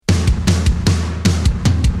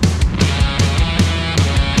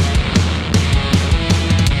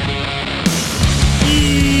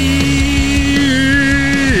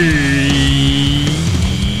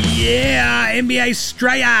NBA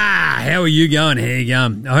Straya. How are you going? How you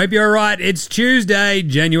going? I hope you're all right. It's Tuesday,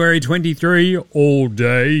 January 23, all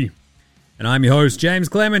day. And I'm your host, James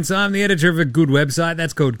Clements. I'm the editor of a good website.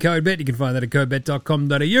 That's called CodeBet. You can find that at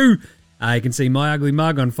codebet.com.au. You can see my ugly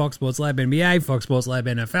mug on Fox Sports Lab NBA, Fox Sports Lab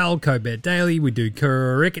NFL, CodeBet Daily. We do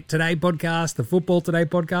Cricket Today podcast, the Football Today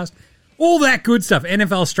podcast, all that good stuff.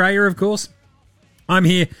 NFL Straya, of course. I'm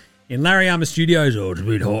here in Larry Armour Studios. Oh, it's a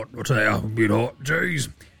bit hot. I'll tell you, a bit hot. Jeez.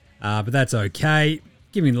 But that's okay.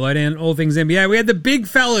 Give me the lowdown, all things NBA. We had the big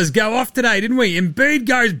fellas go off today, didn't we? Embiid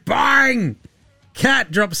goes bang!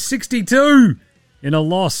 Cat drops 62 in a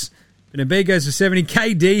loss. But Embiid goes for 70.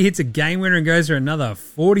 KD hits a game winner and goes for another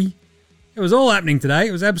 40. It was all happening today.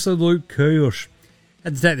 It was absolute chaos.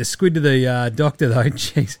 Had to take the squid to the doctor, though.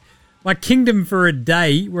 Jeez. My kingdom for a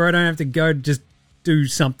day where I don't have to go just do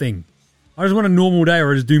something. I just want a normal day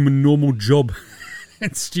or I just do my normal job.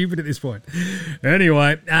 It's stupid at this point.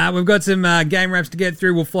 Anyway, we've got some game wraps to get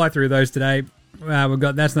through. We'll fly through those today. We've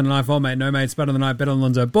got That's Not a Knife, Old Mate, No Mate, Spud on the Night, Bet on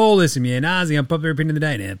Lonzo Ball, Listen, Me and Ozzy, Unpopular Opinion of the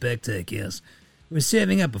Day, now back take yes. We're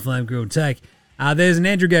serving up a flame-grilled take. There's an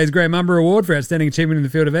Andrew Gaze Grey Mumber Award for Outstanding Achievement in the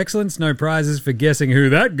Field of Excellence. No prizes for guessing who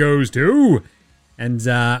that goes to. And do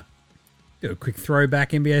a quick throwback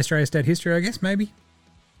NBA Australia stat history, I guess, maybe.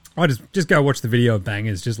 I just go watch the video of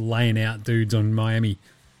Bangers just laying out dudes on Miami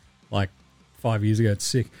like 5 years ago. It's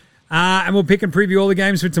sick. And we'll pick and preview all the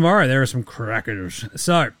games for tomorrow. There are some crackers.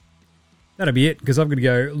 So, that'll be it, because I'm going to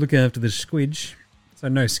go look after the squidge. So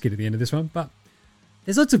no skid at the end of this one, but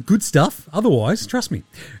there's lots of good stuff otherwise, trust me.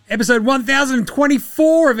 Episode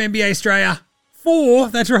 1024 of NBA Australia 4,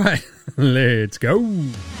 that's right. Let's go.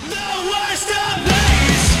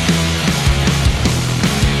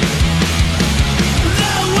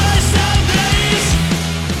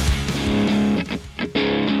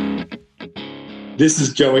 This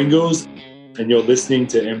is Joe Ingles, and you're listening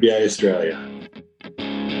to NBA Australia.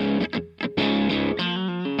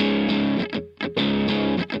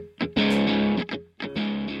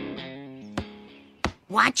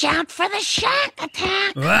 Watch out for the shark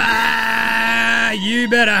attack. You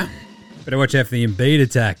better watch out for the Embiid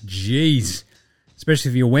attack. Jeez.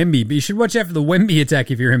 Especially if you're Wemby. But you should watch out for the Wemby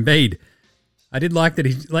attack if you're Embiid. I did like that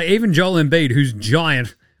even Joel Embiid, who's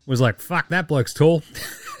giant, was like, fuck, that bloke's tall.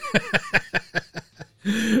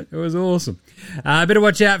 It was awesome. Better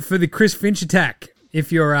watch out for the Chris Finch attack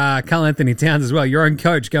if you're Karl Anthony Towns as well. Your own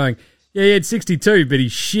coach going, yeah, he had 62, but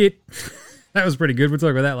he's shit. That was pretty good. We'll talk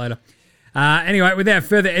about that later. Anyway, without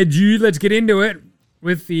further ado, let's get into it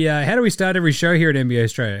with the how do we start every show here at NBA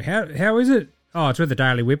Australia? How is it? Oh, it's with the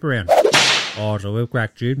Daily Whip Around. Oh, it's a whip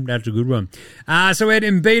crack, dude. That's a good one. So we had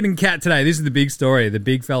Embiid and Cat today. This is the big story. The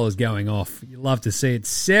big fella's going off. You love to see it.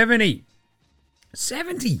 70.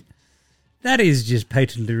 70. That is just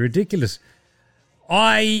patently ridiculous.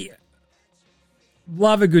 I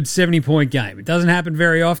love a good 70-point game. It doesn't happen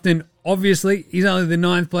very often. Obviously, he's only the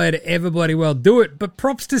 9th player to ever bloody well do it, but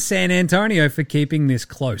props to San Antonio for keeping this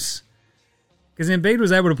close. Because Embiid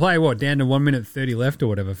was able to play, down to 1 minute 30 left or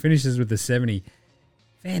whatever. Finishes with the 70.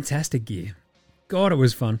 Fantastic gear. God, it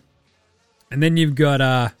was fun. And then you've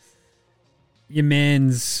got your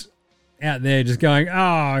man's out there just going,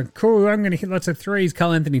 oh, cool, I'm going to hit lots of threes,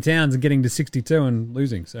 Karl Anthony Towns, and getting to 62 and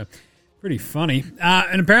losing. So, pretty funny.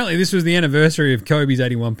 And apparently this was the anniversary of Kobe's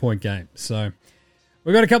 81-point game. So,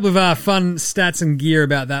 we've got a couple of fun stats and gear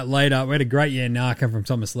about that later. We had a great Naka from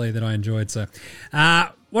Thomas Lee that I enjoyed. So,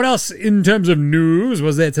 what else in terms of news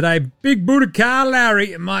was there today? Big Buddha Kyle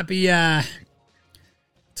Lowry. It might be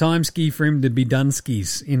time ski for him to be done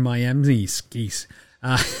skis in Miami skis.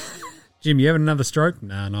 Jim, you having another stroke?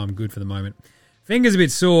 No, I'm good for the moment. Finger's a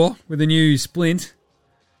bit sore with the new splint.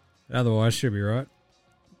 But otherwise, should be right.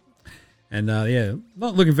 And,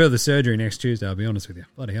 not looking for the surgery next Tuesday, I'll be honest with you.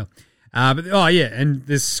 Bloody hell. And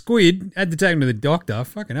the squid, had to take him to the doctor.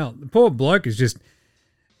 Fucking hell. The poor bloke is just,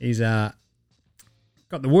 he's got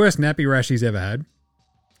the worst nappy rash he's ever had.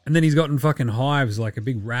 And then he's gotten fucking hives, like a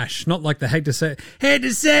big rash. Not like the hate to say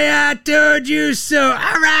I told you so. All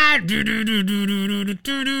right.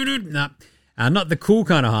 No. Not the cool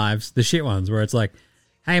kind of hives, the shit ones where it's like,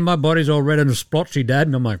 hey, my body's all red and splotchy, Dad.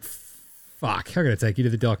 And I'm like, fuck, I'm going to take you to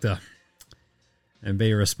the doctor and be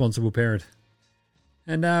a responsible parent.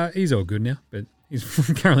 And he's all good now, but he's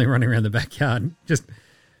currently running around the backyard, just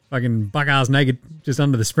fucking buck-ass naked, just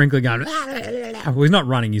under the sprinkler going, well, he's not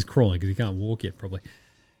running, he's crawling because he can't walk yet, probably.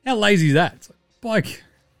 How lazy is that? It's like, bloke,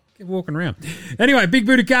 get walking around. Anyway, Big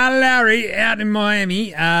Booty Kyle Lowry out in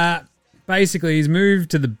Miami. Basically, he's moved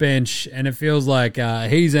to the bench, and it feels like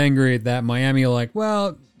he's angry at that. Miami are like,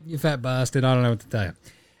 well, you fat bastard, I don't know what to tell you.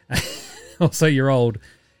 Also, you're old.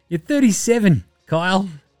 You're 37, Kyle.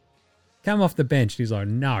 Come off the bench. He's like,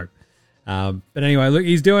 no. But anyway, look,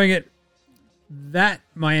 he's doing it. That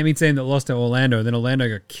Miami team that lost to Orlando, and then Orlando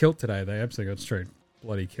got killed today. They absolutely got straight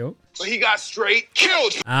bloody killed. So he got straight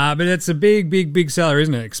killed. But it's a big salary,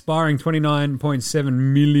 isn't it? Expiring $29.7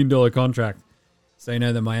 million contract. So you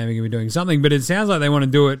know that Miami can be doing something. But it sounds like they want to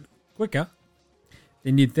do it quicker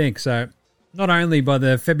than you'd think. So not only by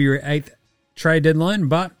the February 8th trade deadline,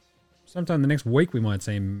 but sometime the next week we might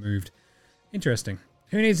see him moved. Interesting.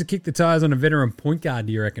 Who needs to kick the tires on a veteran point guard,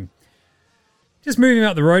 do you reckon? Just moving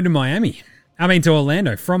up the road to Miami. To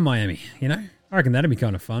Orlando from Miami, you know? I reckon that'd be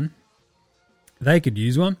kind of fun. They could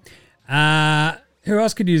use one. Who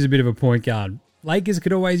else could use a bit of a point guard? Lakers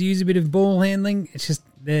could always use a bit of ball handling. It's just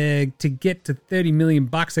to get to $30 million,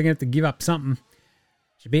 they're going to have to give up something.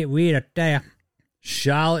 It's a bit weird, I tell you.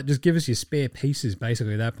 Charlotte, just give us your spare pieces,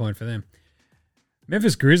 basically, at that point for them.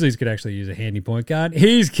 Memphis Grizzlies could actually use a handy point guard.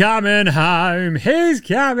 He's coming home. He's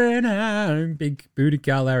coming home. Big booty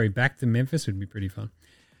Kyle Lowry back to Memphis would be pretty fun.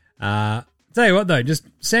 Tell you what, though, just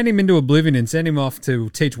send him into oblivion and send him off to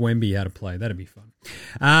teach Wemby how to play. That'd be fun.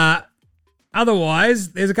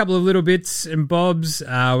 Otherwise, there's a couple of little bits and bobs.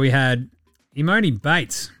 We had Imoni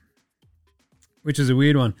Bates, which was a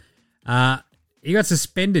weird one. He got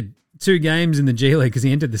suspended 2 games in the G League because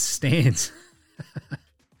he entered the stands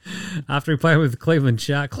after he played with Cleveland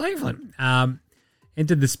Shark. Cleveland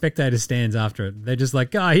entered the spectator stands after it. They're just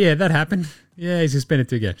like, oh, yeah, that happened. Yeah, he's suspended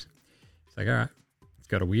 2 games. It's like, all right.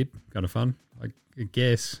 Kind of weird, kind of fun. I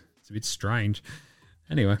guess it's a bit strange.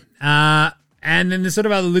 Anyway, and then there's sort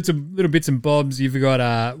of other little bits and bobs. You've got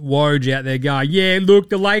Woj out there going, yeah, look,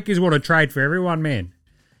 the Lakers want to trade for everyone, man.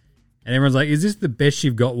 And everyone's like, is this the best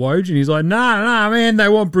you've got, Woj? And he's like, no, man, they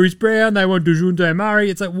want Bruce Brown, they want DeJounte Murray.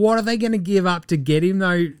 It's like, what are they going to give up to get him,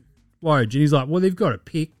 though, Woj? And he's like, well, they've got a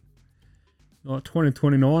pick. Not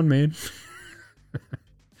 2029, man.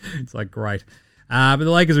 It's like, great. But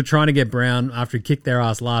the Lakers were trying to get Brown after he kicked their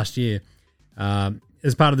ass last year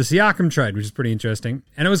as part of the Siakam trade, which is pretty interesting.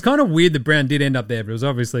 And it was kind of weird that Brown did end up there, but it was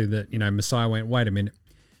obviously that, Messiah went, wait a minute.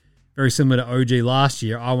 Very similar to OG last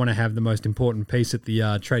year, I want to have the most important piece at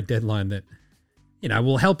the trade deadline that,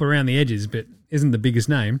 will help around the edges, but isn't the biggest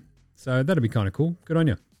name. So that'll be kind of cool. Good on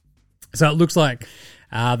you. So it looks like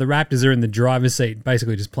the Raptors are in the driver's seat,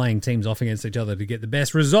 basically just playing teams off against each other to get the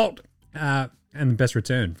best result. And the best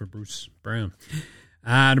return for Bruce Brown.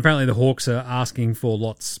 And apparently the Hawks are asking for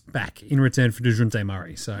lots back in return for DeJounte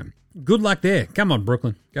Murray. So good luck there. Come on,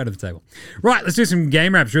 Brooklyn. Go to the table. Right, let's do some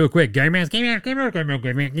game wraps real quick. Game wraps. Game wraps.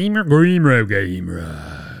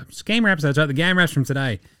 That's right, the game wraps from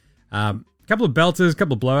today. A couple of belters, a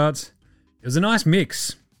couple of blowouts. It was a nice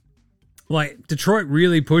mix. Like, Detroit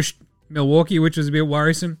really pushed Milwaukee, which was a bit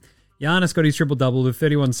worrisome. Giannis got his triple-double with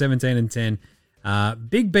 31, 17, and 10.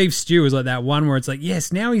 Big Beef Stew is like that one where it's like,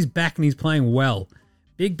 yes, now he's back and he's playing well.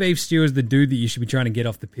 Big Beef Stew is the dude that you should be trying to get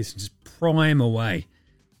off the piss and just pry him away.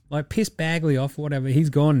 Like, piss Bagley off, whatever. He's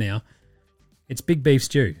gone now. It's Big Beef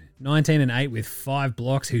Stew. 19 and 8 with 5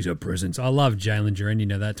 blocks. He's a presence. I love Jalen Duren. You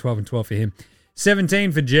know that. 12 and 12 for him.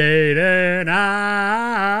 17 for Jaden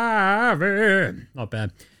Ivey. Not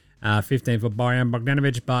bad. 15 for Bojan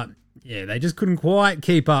Bogdanovic. But, yeah, they just couldn't quite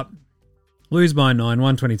keep up. Lose by 9.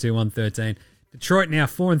 122, 113. Detroit now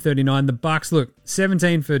 4 and 39. The Bucks, look,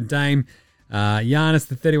 17 for Dame. Giannis,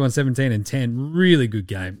 the 31, 17, and 10. Really good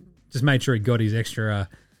game. Just made sure he got his extra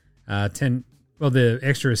 10. Well, the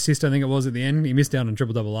extra assist, I think it was at the end. He missed out on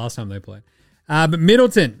triple-double last time they played. But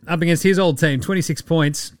Middleton, up against his old team, 26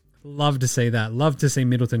 points. Love to see that. Love to see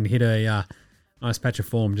Middleton hit a nice patch of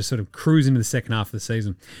form, just sort of cruise into the second half of the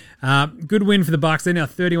season. Good win for the Bucks. They're now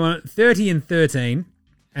 30 and 13.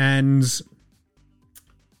 And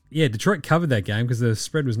yeah, Detroit covered that game because the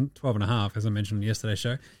spread was 12.5, as I mentioned on yesterday's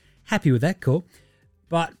show. Happy with that call.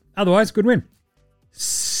 But otherwise, good win.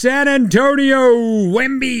 San Antonio,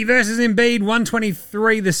 Wemby versus Embiid,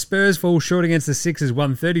 123. The Spurs fall short against the Sixers,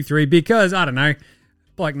 133, because, I don't know,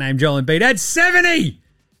 bloke named Joel Embiid had 70!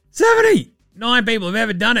 70! 9 people have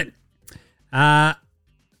ever done it.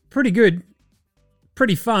 Pretty good.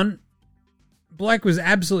 Pretty fun. Bloke was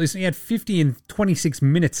absolutely... He had 50 in 26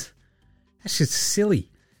 minutes. That's just silly.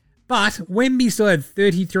 But Wemby still had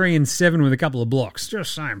 33 and 7 with a couple of blocks.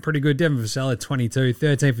 Just saying, pretty good. Devin Vassell had 22.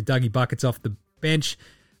 13 for Dougie Buckets off the bench.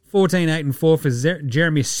 14, 8, and 4 for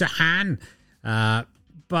Jeremy Sahan.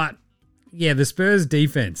 But, yeah, the Spurs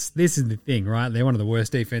defense, this is the thing, right? They're one of the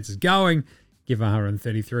worst defenses going. Give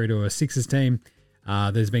 133 to a Sixers team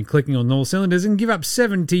that's been clicking on all cylinders and give up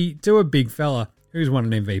 70 to a big fella who's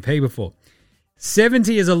won an MVP before.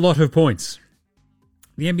 70 is a lot of points.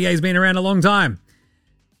 The NBA's been around a long time.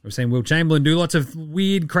 We've seen Will Chamberlain do lots of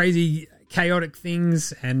weird, crazy, chaotic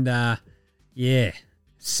things, and Yeah,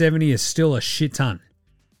 70 is still a shit ton.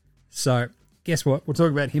 So, guess what? We'll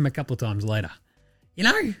talk about him a couple of times later. You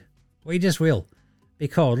know, we just will.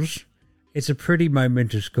 Because it's a pretty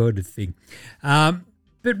momentous kind of thing.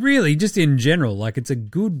 But really, just in general, like it's a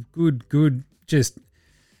good just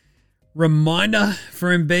reminder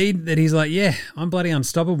for Embiid that he's like, yeah, I'm bloody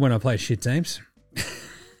unstoppable when I play shit teams.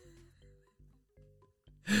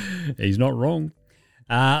 He's not wrong.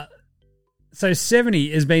 So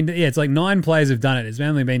 70 has been, it's like 9 players have done it. It's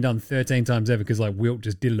only been done 13 times ever because like Wilt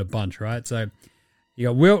just did it a bunch, right? So you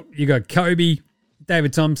got Wilt, you got Kobe,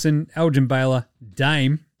 David Thompson, Elgin Baylor,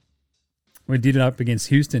 Dame. We did it up against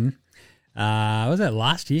Houston. Was that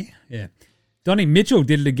last year? Yeah. Donnie Mitchell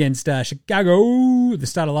did it against Chicago at the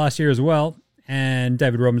start of last year as well. And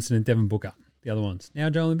David Robinson and Devin Booker, the other ones. Now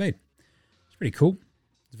Joel Embiid. It's pretty cool.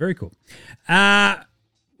 It's very cool.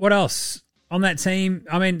 What else? On that team,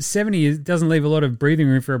 I mean, 70 doesn't leave a lot of breathing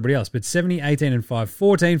room for everybody else, but 70, 18 and 5,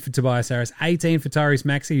 14 for Tobias Harris, 18 for Tyrese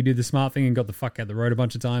Maxey, who did the smart thing and got the fuck out the road a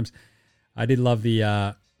bunch of times. I did love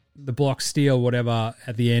the block steal, whatever,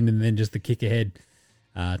 at the end, and then just the kick ahead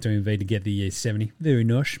to Embiid to get the 70. Very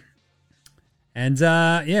nice. And,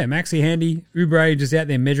 Maxey handy. Oubre just out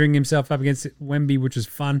there measuring himself up against Wemby, which was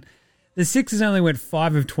fun. The Sixers only went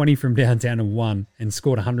 5 of 20 from downtown and won and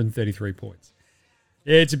scored 133 points.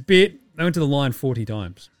 Yeah, it's a bit. They went to the line 40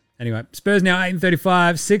 times. Anyway, Spurs now 8 and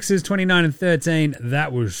 35. Sixers 29 and 13.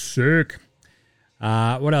 That was sick.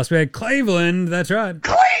 What else? We had Cleveland. That's right.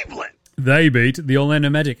 Cleveland! They beat the Orlando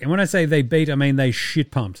Magic. And when I say they beat, I mean they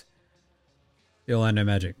shit pumped the Orlando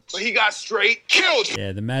Magic. So he got straight killed.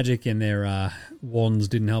 Yeah, the Magic and their wands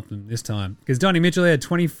didn't help them this time. Because Donnie Mitchell had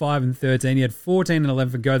 25 and 13. He had 14 and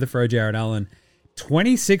 11 for Go the Fro, Jared Allen.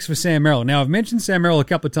 26 for Sam Merrill. Now, I've mentioned Sam Merrill a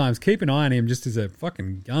couple of times. Keep an eye on him just as a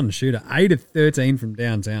fucking gun shooter. 8 of 13 from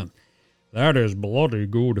downtown. That is bloody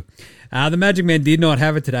good. The Magic Man did not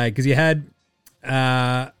have it today because he had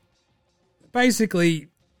basically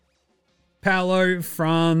Paolo,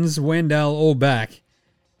 Franz, Wendell all back.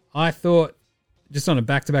 I thought just on a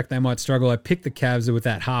back-to-back they might struggle. I picked the Cavs with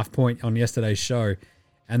that half point on yesterday's show,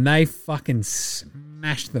 and they fucking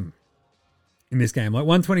smashed them in this game. Like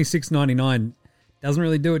 126-99 doesn't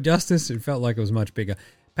really do it justice. It felt like it was much bigger.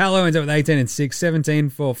 Paolo ends up with 18 and 6, 17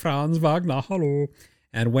 for Franz Wagner, hello.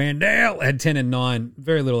 And Wendell had 10 and 9.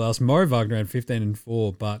 Very little else. Mo Wagner had 15 and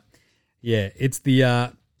 4. But yeah, it's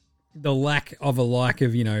the lack of a like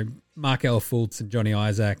of, Markel Fultz and Johnny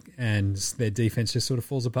Isaac, and their defense just sort of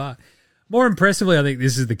falls apart. More impressively, I think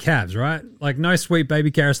this is the Cavs, right? Like no sweet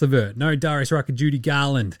baby Karis LeVert, no Darius Rucker, Judy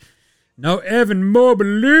Garland, no Evan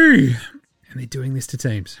Mobley. And they're doing this to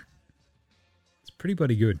teams. It's pretty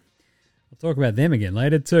bloody good. I'll talk about them again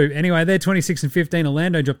later too. Anyway, they're 26 and 15.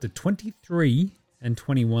 Orlando dropped to 23 and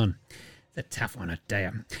 21. It's a tough one,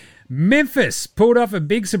 damn. Memphis pulled off a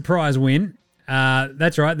big surprise win.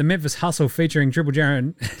 That's right, the Memphis Hustle featuring Triple J,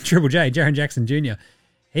 Jaren Jackson Jr.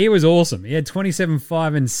 He was awesome. He had 27,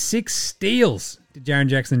 5, and 6 steals to Jaren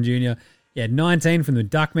Jackson Jr. He had 19 from the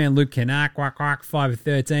Duckman, Luke Kennard, 5 of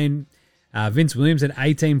 13. Vince Williams had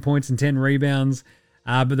 18 points and 10 rebounds.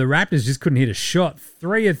 But the Raptors just couldn't hit a shot.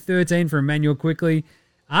 3 of 13 for Emmanuel Quickly.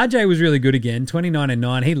 RJ was really good again, 29 and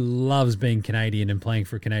 9. He loves being Canadian and playing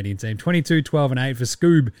for a Canadian team. 22, 12, and 8 for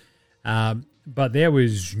Scoob. But there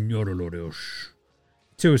was not a lot else.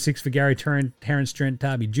 2 of 6 for Gary Terrence Trent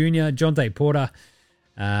Darby Jr. Jonte Porter.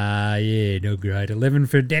 No great. 11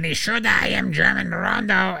 for Dennis Schroeder. I am German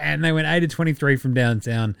Rondo. And they went 8 of 23 from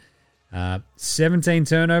downtown. 17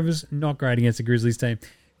 turnovers. Not great against the Grizzlies team.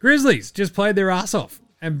 Grizzlies just played their ass off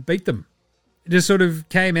and beat them. Just sort of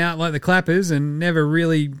came out like the Clappers and never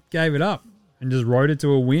really gave it up and just rode it to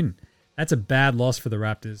a win. That's a bad loss for the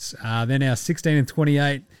Raptors. They're now 16 and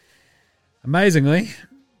 28. Amazingly,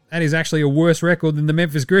 that is actually a worse record than the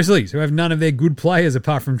Memphis Grizzlies, who have none of their good players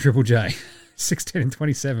apart from Triple J. 16 and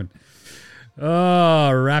 27. Oh,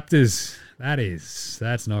 Raptors.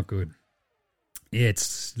 That's not good.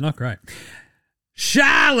 It's not great.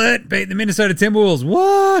 Charlotte beat the Minnesota Timberwolves.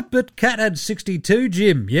 What? But Cat had 62,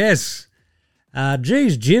 Jim. Yes.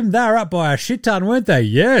 Geez, Jim, they were up by a shit ton, weren't they?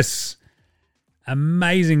 Yes.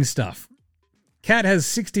 Amazing stuff. Cat has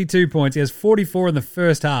 62 points. He has 44 in the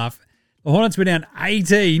first half. The Hornets were down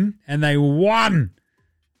 18 and they won.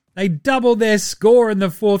 They doubled their score in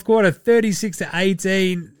the fourth quarter, 36 to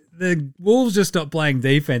 18. The Wolves just stopped playing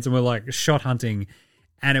defense and were like shot hunting,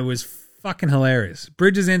 and it was fucking hilarious.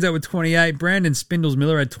 Bridges ends up with 28. Brandon Spindles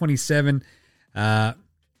Miller had 27.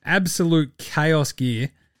 Absolute chaos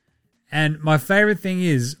gear. And my favorite thing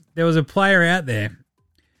is there was a player out there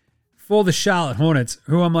for the Charlotte Hornets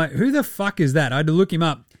who I'm like, who the fuck is that? I had to look him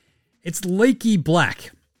up. It's Leaky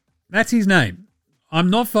Black. That's his name. I'm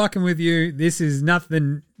not fucking with you. This is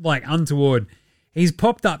nothing like untoward. He's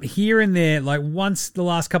popped up here and there like once or twice the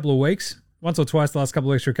last couple of weeks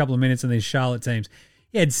for a couple of minutes in these Charlotte teams.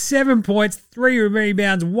 He had 7 points, 3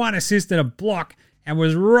 rebounds, 1 assist and a block, and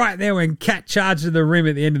was right there when Cat charged to the rim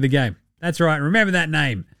at the end of the game. That's right. Remember that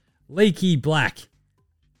name. Leaky Black.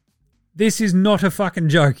 This is not a fucking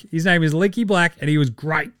joke. His name is Leaky Black, and he was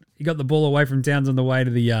great. He got the ball away from Towns on the way to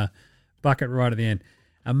the bucket right at the end.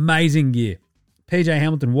 Amazing gear. PJ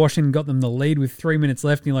Hamilton, Washington got them the lead with 3 minutes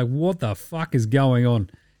left, and you're like, what the fuck is going on?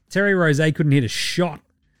 Terry Rozier couldn't hit a shot.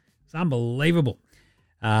 It's unbelievable.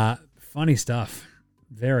 Funny stuff.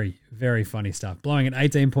 Very, very funny stuff. Blowing an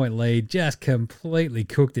 18-point lead, just completely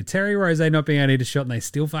cooked it. Terry Rozier not being able to hit a shot, and they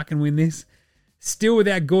still fucking win this. Still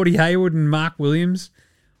without Gordie Hayward and Mark Williams,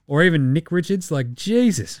 or even Nick Richards. Like,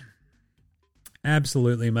 Jesus.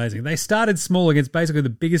 Absolutely amazing. They started small against basically the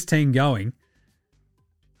biggest team going.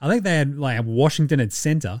 I think they had like Washington at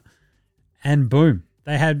center, and boom.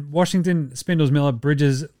 They had Washington, Spindles, Miller,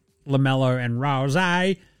 Bridges, LaMelo, and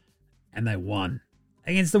Rozier, and they won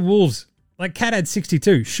against the Wolves. Like, Cat had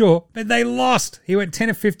 62, sure, but they lost. He went 10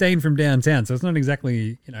 of 15 from downtown, so it's not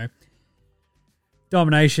exactly,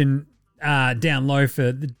 domination down low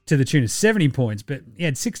to the tune of 70 points, but he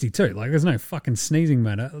had 62. Like, there's no fucking sneezing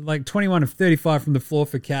matter. Like, 21 of 35 from the floor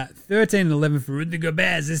for Cat, 13 and 11 for Rudy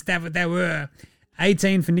Gobert. Is that what they were?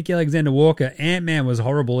 18 for Nicky Alexander-Walker. Ant-Man was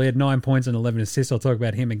horrible. He had 9 points and 11 assists. I'll talk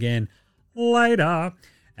about him again later.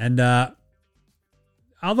 And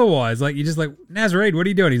otherwise, like, you're just like, Naz Reid, what are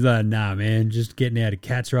you doing? He's like, nah, man, just getting out of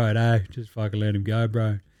Cat's right, eh? Just fucking let him go,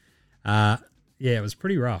 bro. Yeah, it was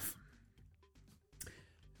pretty rough.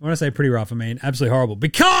 When I say pretty rough, I mean absolutely horrible.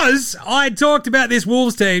 Because I talked about this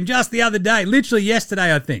Wolves team just the other day, literally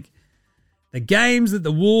yesterday, I think. The games that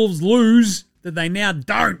the Wolves lose that they now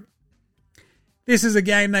don't. This is a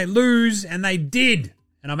game they lose, and they did.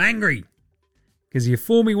 And I'm angry. Because you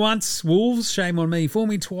fool me once, Wolves, shame on me. Fool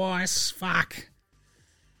me twice, fuck.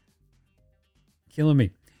 Killing me.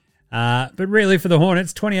 But really for the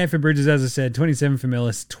Hornets, 28 for Bridges, as I said, 27 for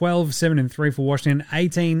Millis, 12, 7 and 3 for Washington,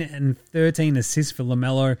 18 and 13 assists for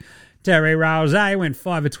LaMelo. Terry Rozier went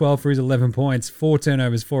 5 of 12 for his 11 points, 4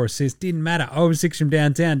 turnovers, 4 assists. Didn't matter. 0 6 from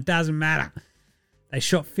downtown. Doesn't matter. They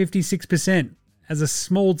shot 56% as a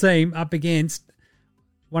small team up against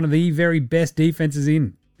one of the very best defenses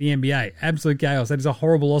in the NBA. Absolute chaos. That is a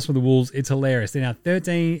horrible loss for the Wolves. It's hilarious. They're now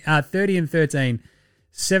 30 and 13,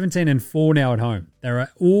 17 and 4 now at home. They're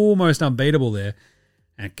almost unbeatable there.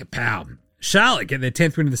 And kapow. Charlotte get their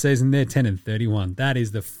 10th win of the season. They're 10 and 31. That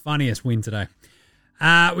is the funniest win today.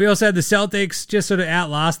 We also had the Celtics just sort of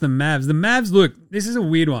outlast the Mavs. The Mavs, look, this is a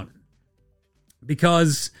weird one.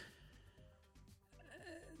 Because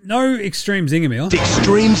no extreme Zingamil.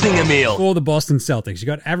 Extreme Zingamil. For the Boston Celtics. You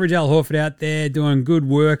got average Al Horford out there doing good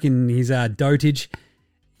work in his dotage.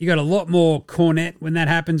 You got a lot more Cornette when that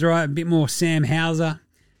happens, right? A bit more Sam Hauser.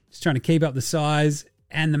 Just trying to keep up the size.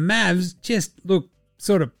 And the Mavs just look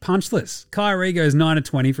sort of punchless. Kyrie goes 9 of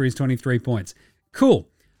 20 for his 23 points. Cool.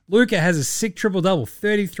 Luka has a sick triple-double.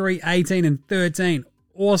 33, 18, and 13.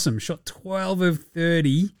 Awesome. Shot 12 of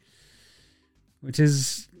 30. Which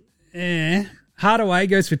is, Hardaway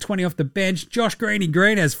goes for 20 off the bench. Josh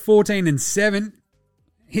Green has 14 and 7.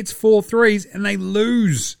 Hits 4 threes, and they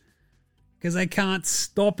lose. Because they can't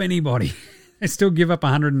stop anybody. They still give up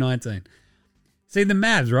 119. See, the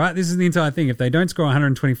Mavs, right? This is the entire thing. If they don't score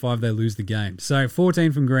 125, they lose the game. So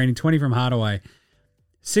 14 from Greeny, 20 from Hardaway,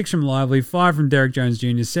 6 from Lively, 5 from Derek Jones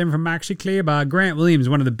Jr., 7 from Maxi Clearbar. Grant Williams,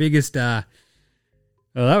 one of the biggest, that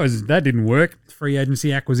didn't work. Free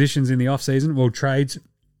agency acquisitions in the offseason. Well, trades,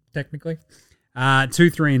 technically. 2,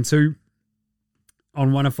 3, and 2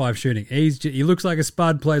 on 1 of 5 shooting. He looks like a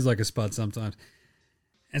spud, plays like a spud sometimes.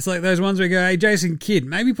 It's like those ones where you go, hey, Jason Kidd,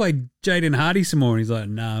 maybe play Jaden Hardy some more. And he's like,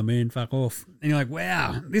 nah, man, fuck off. And you're like,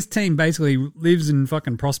 wow, this team basically lives and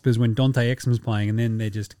fucking prospers when Dante Exum's playing, and then they're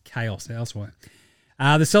just chaos elsewhere.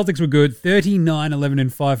 The Celtics were good. 39, 11,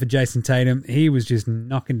 and 5 for Jason Tatum. He was just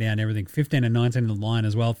knocking down everything. 15 and 19 in the line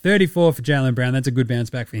as well. 34 for Jaylen Brown. That's a good bounce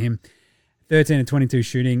back for him. 13 and 22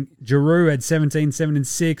 shooting. Giroux had 17, 7 and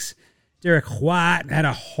 6. Derek White had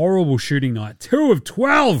a horrible shooting night. 2 of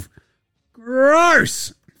 12.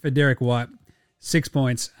 Gross for Derek White. 6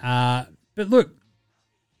 points. But look,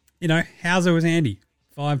 Hauser was handy.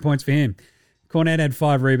 5 points for him. Cornette had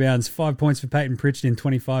 5 rebounds. 5 points for Peyton Pritchard in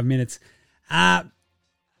 25 minutes.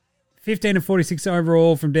 15 and 46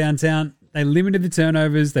 overall from downtown. They limited the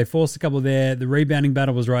turnovers. They forced a couple there. The rebounding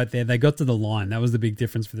battle was right there. They got to the line. That was the big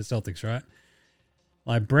difference for the Celtics, right?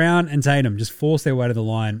 Like Brown and Tatum just forced their way to the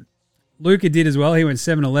line. Luka did as well. He went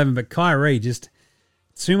 7-11, but Kyrie just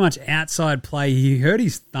too much outside play. He hurt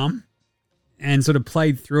his thumb and sort of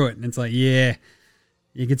played through it. And it's like, yeah,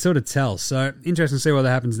 you could sort of tell. So interesting to see what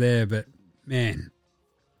happens there. But, man,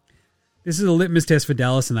 this is a litmus test for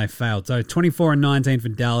Dallas, and they failed. So 24-19 for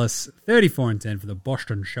Dallas, 34-10 for the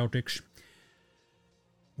Boston Celtics.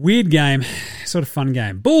 Weird game, sort of fun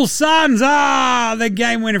game. Bulls Suns, the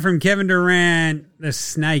game winner from Kevin Durant, the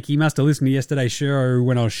snake. He must have listened to yesterday's show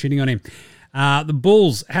when I was shitting on him. The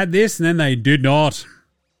Bulls had this, and then they did not.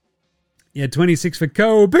 Yeah, 26 for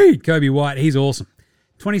Kobe White. He's awesome.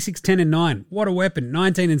 26, 10, and 9. What a weapon.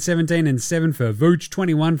 19 and 17 and 7 for Vooch.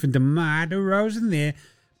 21 for DeMar DeRozan there.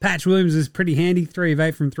 Patch Williams is pretty handy. 3 of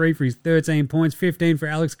 8 from 3 for his 13 points. 15 for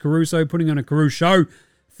Alex Caruso, putting on a Caruso.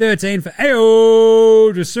 13 for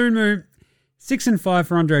Ayo Dosunmu. 6 and 5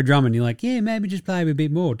 for Andre Drummond. You're like, yeah, maybe just play him a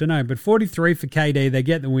bit more. Don't know. But 43 for KD. They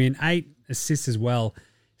get the win. 8 assists as well.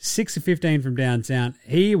 6 of 15 from downtown.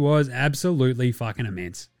 He was absolutely fucking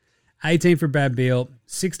immense. 18 for Brad Beal,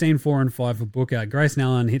 16, 4, and 5 for Booker. Grayson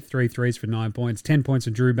Allen hit 3 threes for 9 points, 10 points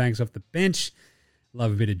for Drew Banks off the bench.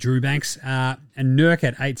 Love a bit of Drew Banks. And Nurk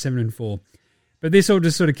had 8, 7, and 4. But this all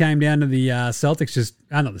just sort of came down to the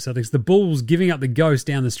Celtics, the Bulls giving up the ghost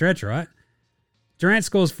down the stretch, right? Durant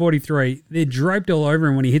scores 43. They're draped all over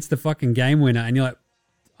him when he hits the fucking game winner. And you're like,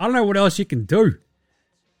 I don't know what else you can do.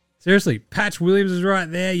 Seriously, Patch Williams is right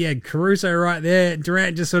there. You had Caruso right there.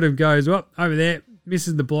 Durant just sort of goes, over there,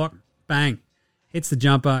 misses the block. Bang. Hits the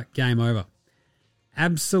jumper. Game over.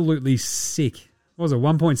 Absolutely sick. What was it,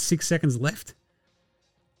 1.6 seconds left?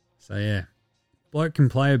 So, yeah. Bloke can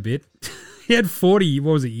play a bit. He had 40,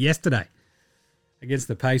 yesterday against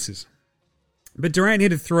the Pacers. But Durant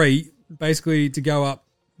hit a 3, basically to go up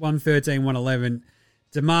 113, 111.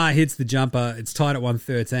 DeMar hits the jumper. It's tied at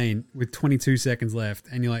 113 with 22 seconds left.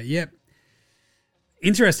 And you're like, yep.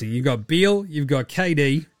 Interesting. You've got Beal. You've got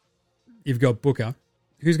KD. You've got Booker.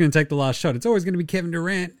 Who's going to take the last shot? It's always going to be Kevin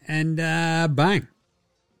Durant, and bang.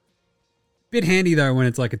 Bit handy, though, when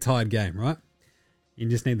it's like a tied game, right? You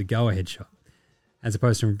just need the go-ahead shot as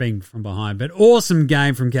opposed to being from behind. But awesome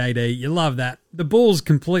game from KD. You love that. The Bulls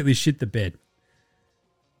completely shit the bed.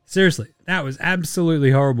 Seriously, that was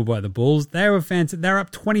absolutely horrible by the Bulls. They were fantastic. They were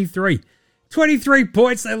up 23. 23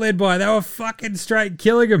 points they led by. They were fucking straight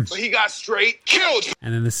killing them. So he got straight killed.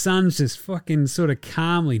 And then the Suns just fucking sort of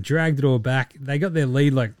calmly dragged it all back. They got their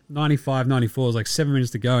lead like 95, 94. It was like 7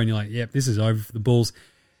 minutes to go. And you're like, yep, this is over for the Bulls.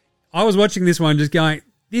 I was watching this one just going,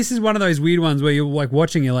 this is one of those weird ones where you're like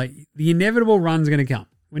watching, you're like, the inevitable run's going to come.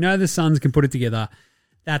 We know the Suns can put it together.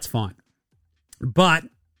 That's fine. But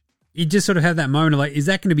you just sort of have that moment of like, is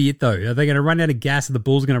that going to be it though? Are they going to run out of gas? Or the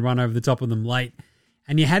Bulls going to run over the top of them late?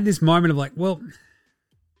 And you had this moment of like, well,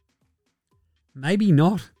 maybe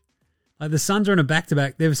not. Like the Suns are on a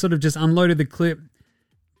back-to-back. They've sort of just unloaded the clip,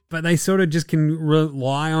 but they sort of just can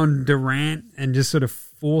rely on Durant and just sort of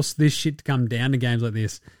force this shit to come down to games like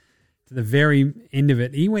this to the very end of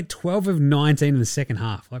it. He went 12 of 19 in the second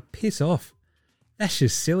half. Like, piss off. That's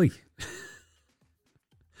just silly.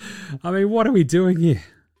 I mean, what are we doing here?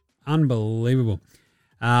 Unbelievable.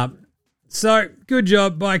 So, good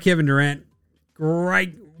job by Kevin Durant.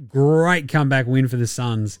 Great comeback win for the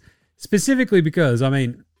Suns. Specifically because, I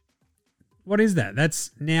mean, what is that? That's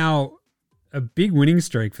now a big winning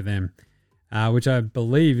streak for them, which I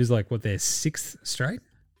believe is like, what, their 6th straight?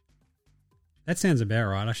 That sounds about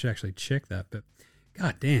right. I should actually check that. But,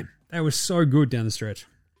 god damn, they were so good down the stretch.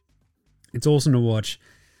 It's awesome to watch.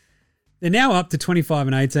 They're now up to 25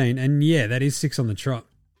 and 18, and yeah, that is 6 on the trot.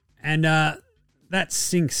 And that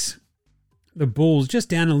sinks the Bulls just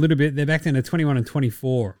down a little bit. They're back down to 21 and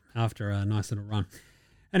 24 after a nice little run.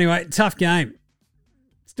 Anyway, tough game.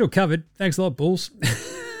 Still covered. Thanks a lot, Bulls.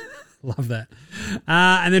 Love that.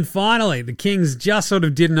 And then finally, the Kings just sort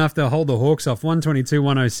of did enough to hold the Hawks off,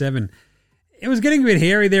 122-107. It was getting a bit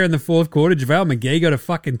hairy there in the fourth quarter. JaVale McGee got a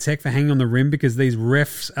fucking tech for hanging on the rim because these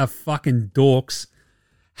refs are fucking dorks.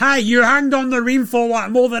 Hey, you hung on the rim for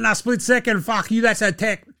what, more than a split second? Fuck you, that's a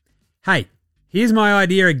tech. Hey, here's my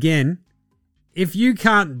idea again. If you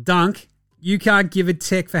can't dunk, you can't give a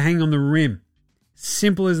tech for hanging on the rim.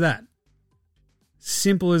 Simple as that.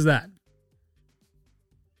 Simple as that.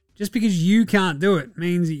 Just because you can't do it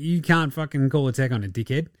means you can't fucking call a tech on it,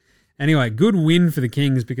 dickhead. Anyway, good win for the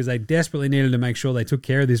Kings because they desperately needed to make sure they took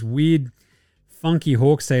care of this weird, funky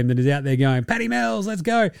Hawks team that is out there going, Patty Mills, let's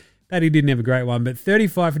go. Patty didn't have a great one, but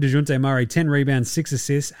 35 for DeJounte Murray, 10 rebounds, 6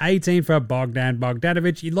 assists, 18 for Bogdan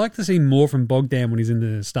Bogdanovic. You'd like to see more from Bogdan when he's in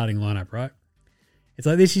the starting lineup, right? It's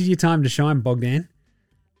like, this is your time to shine, Bogdan.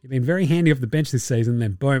 You've been very handy off the bench this season.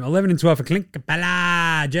 Then boom, 11 and 12 for Clint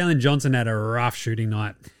Capella. Jalen Johnson had a rough shooting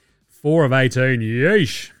night. 4 of 18.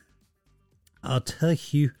 Yeesh. I'll tell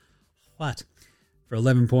you what. For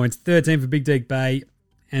 11 points, 13 for Big Deke Bay,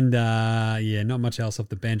 and not much else off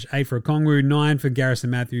the bench. 8 for Okongwu, 9 for Garrison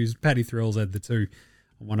Matthews. Paddy Thrills had the 2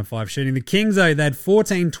 on 1 of 5 shooting. The Kings, though, they had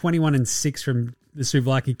 14, 21, and 6 from the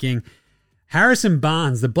Souvlaki King. Harrison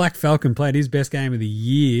Barnes, the Black Falcon, played his best game of the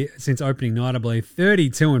year since opening night, I believe.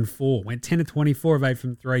 32 and 4. Went 10 of 24 of 8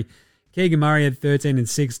 from 3. Keegan Murray had 13 and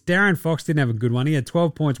 6. Darren Fox didn't have a good one. He had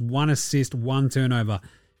 12 points, 1 assist, 1 turnover.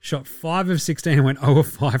 Shot 5 of 16 and went 0 of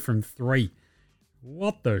 5 from 3.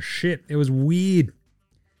 What the shit? It was weird.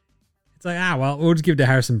 It's like, well, we'll just give it to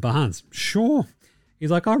Harrison Barnes. Sure.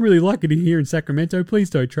 He's like, I really like it here in Sacramento. Please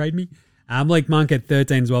don't trade me. Malik Monk had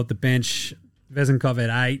 13 as well at the bench. Vezenkov had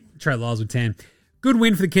 8. Trey Lyles with 10. Good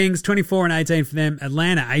win for the Kings. 24 and 18 for them.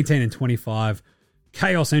 Atlanta 18 and 25.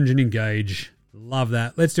 Chaos Engine engage. Love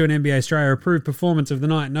that. Let's do an NBA Straya approved performance of the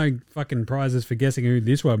night. No fucking prizes for guessing who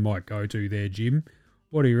this one might go to there, Jim.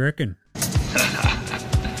 What do you reckon? That's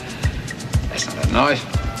not a knife.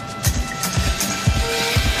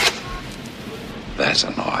 That's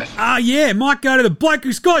a knife. Yeah, might go to the bloke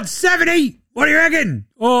who scored 70. What do you reckon?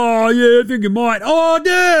 Oh, yeah, I think it might. Oh,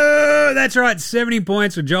 no. That's right, 70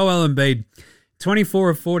 points for Joel Embiid. 24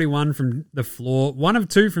 of 41 from the floor. 1 of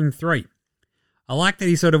 2 from 3. I like that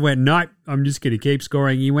he sort of went, nope, I'm just going to keep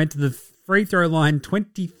scoring. He went to the free throw line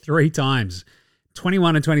 23 times.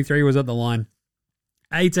 21 and 23 was at the line.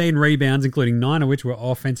 18 rebounds, including 9 of which were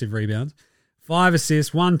offensive rebounds. 5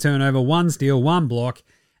 assists, 1 turnover, 1 steal, 1 block.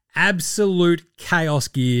 Absolute chaos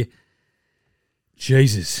gear.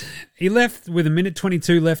 Jesus. He left with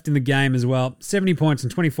 1:22 left in the game as well. 70 points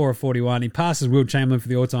and 24 of 41. He passes Wilt Chamberlain for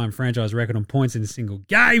the all-time franchise record on points in a single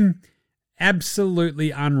game.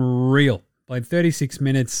 Absolutely unreal. Played 36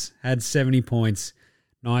 minutes, had 70 points.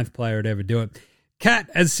 9th player to ever do it. Cat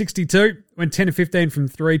has 62. Went 10 of 15 from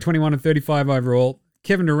 3, 21 of 35 overall.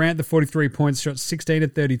 Kevin Durant, the 43 points, shot 16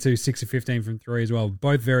 of 32, 6 of 15 from 3 as well.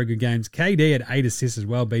 Both very good games. KD had 8 assists as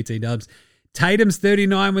well, BT Dubs. Tatum's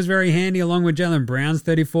 39 was very handy, along with Jalen Brown's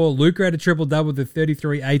 34. Luka had a triple-double with the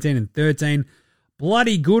 33, 18, and 13.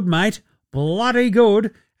 Bloody good, mate. Bloody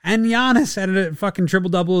good. And Giannis had a fucking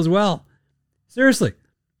triple-double as well. Seriously.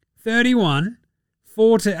 31,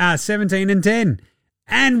 17, and 10.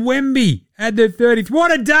 And Wemby had the 30.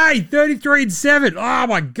 What a day! 33 and 7. Oh,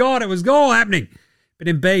 my God. It was all happening. But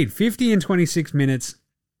Embiid, 50 and 26 minutes,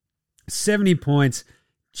 70 points,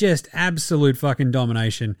 just absolute fucking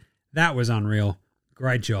domination. That was unreal.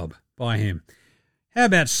 Great job by him. How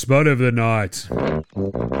about Spud of the Night? Spud,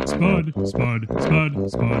 Spud, Spud, Spud,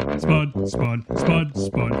 Spud, Spud, Spud, Spud,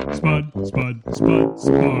 Spud, Spud, Spud,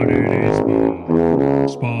 Spud, it is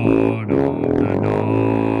Spud of the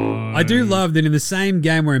Night. I do love that in the same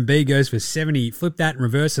game where Embiid goes for 70, flip that and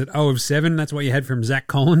reverse it 0 of 7. That's what you had from Zach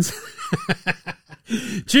Collins.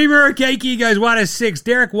 Chima Okeke goes 1 of 6.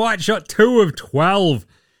 Derek White shot 2 of 12.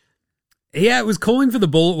 Yeah, it was calling for the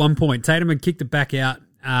ball at one point. Tatum had kicked it back out.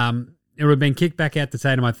 It would have been kicked back out to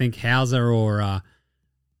Tatum, I think, Hauser or...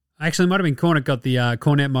 actually, it might have been Cornet got the...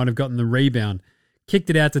 Cornet might have gotten the rebound. Kicked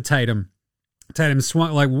it out to Tatum. Tatum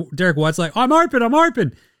swung... Like, Derek White's like, I'm open.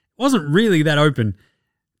 It wasn't really that open.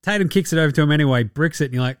 Tatum kicks it over to him anyway, bricks it,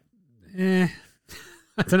 and you're like,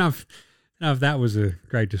 I don't know if that was a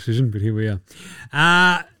great decision, but here we are.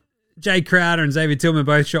 Jay Crowder and Xavier Tillman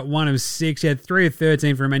both shot 1 of 6. He had 3 of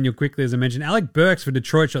 13 for Emmanuel quickly, as I mentioned. Alec Burks for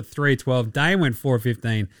Detroit shot 3 of 12. Dame went 4 of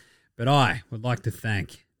 15. But I would like to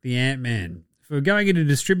thank the Ant-Man for going into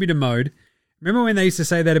distributor mode. Remember when they used to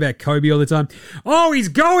say that about Kobe all the time? Oh, he's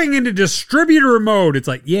going into distributor mode. It's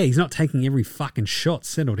like, yeah, he's not taking every fucking shot.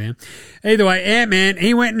 Settle down. Either way, Ant-Man,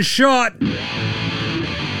 he went and shot.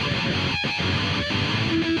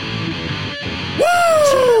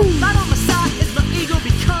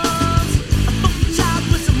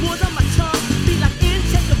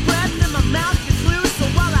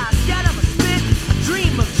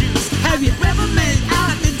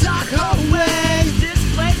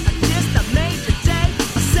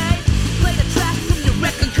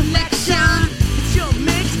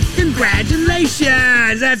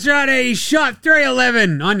 Congratulations! That's right, he shot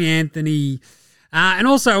 311 on you, Anthony. And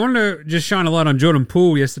also, I wanted to just shine a light on Jordan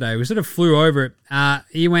Poole yesterday. We sort of flew over it.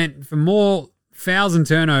 He went for more fouls and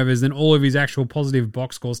turnovers than all of his actual positive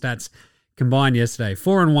box score stats combined yesterday.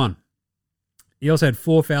 4 and 1. He also had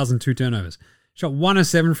 4 fouls and 2 turnovers. Shot 1 of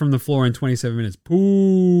 7 from the floor in 27 minutes.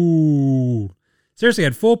 Poole. Seriously, he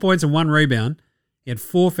had 4 points and 1 rebound. He had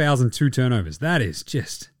 4 fouls and 2 turnovers. That is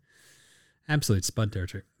just... absolute spud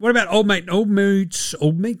territory. What about old mate, new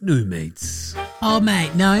mates? Old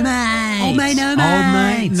mate, no mate. Old mate, no Old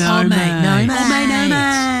mate, no Old mate, no mate. Old mate, no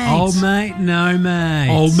mate. Old mate, no mate.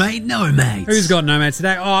 Old mate, no mate. Who's got no mates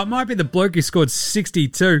today? Oh, it might be the bloke who scored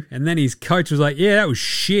 62, and then his coach was like, yeah, that was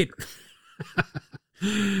shit.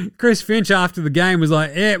 Chris Finch after the game was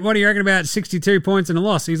like, yeah, what do you reckon about 62 points and a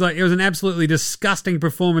loss? He's like, it was an absolutely disgusting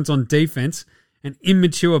performance on defense and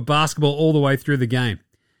immature basketball all the way through the game.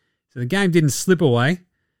 So the game didn't slip away.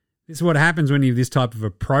 This is what happens when you have this type of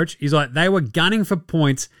approach. He's like, they were gunning for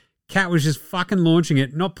points. Cat was just fucking launching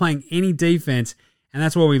it, not playing any defense, and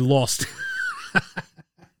that's why we lost.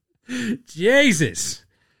 Jesus.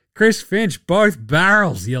 Chris Finch, both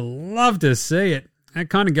barrels. You love to see it. That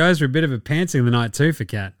kind of goes for a bit of a pantsing of the night too for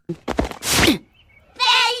Cat.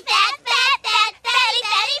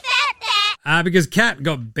 Because Cat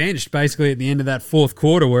got benched basically at the end of that fourth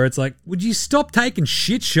quarter where it's like, would you stop taking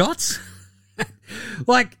shit shots?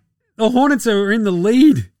 Like, the Hornets are in the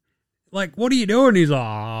lead. Like, what are you doing? He's like,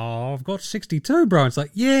 oh, I've got 62, bro. It's like,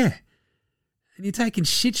 yeah. And you're taking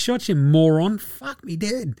shit shots, you moron. Fuck me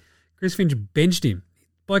dead. Chris Finch benched him.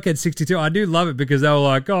 Bloke had 62. I do love it because they were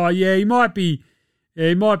like, oh, yeah, he might be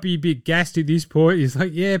a bit gassed at this point. He's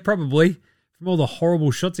like, yeah, probably. From all the horrible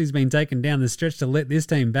shots he's been taking down the stretch to let this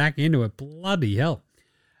team back into it. Bloody hell.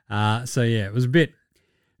 So, yeah, it was a bit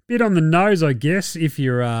on the nose, I guess, if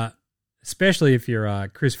you're... especially if you're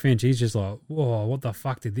Chris Finch. He's just like, whoa, what the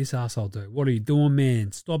fuck did this asshole do? What are you doing,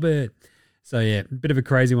 man? Stop it. So, yeah, a bit of a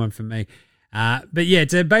crazy one for me. But, yeah,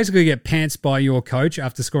 to basically get pantsed by your coach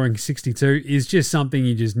after scoring 62 is just something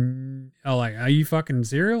you just are like, are you fucking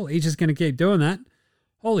serial? He's just going to keep doing that?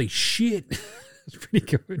 Holy shit. It's pretty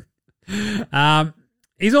good.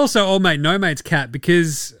 He's also old mate, no mate's Cat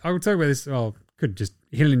because I will talk about this. Oh, could just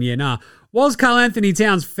hit it in yeah, nah. Was Karl Anthony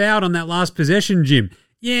Towns fouled on that last possession, Jim?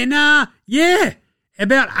 Yeah, nah, yeah,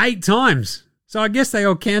 about 8 times. So I guess they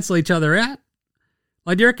all cancel each other out.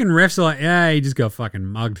 Like, do you reckon refs are like, yeah, he just got fucking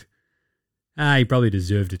mugged? He probably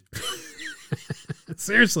deserved it.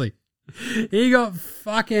 Seriously. He got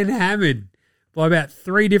fucking hammered by about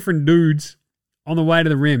 3 different dudes on the way to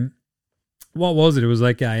the rim. What was it? It was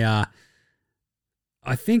like I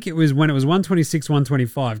think it was when it was 126,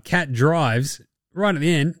 125. Cat drives right at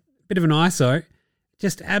the end, bit of an ISO,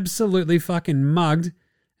 just absolutely fucking mugged.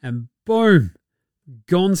 And boom,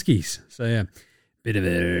 Gonskis. So, yeah, bit of a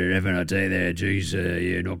FNIT there. Geez,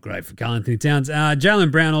 yeah, not great for Karl Anthony Towns.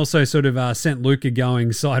 Jaylen Brown also sort of sent Luka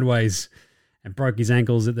going sideways and broke his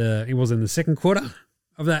ankles he was in the second quarter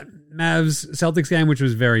of that Mavs-Celtics game, which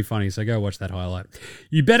was very funny. So go watch that highlight.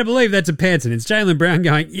 You better believe that's a Panton. It's Jaylen Brown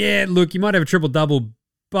going, yeah, look, you might have a triple-double,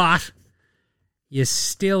 but you're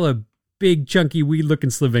still a big, chunky, weird-looking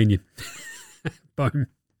Slovenian. Boom.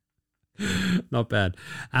 Not bad.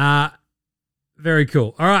 Very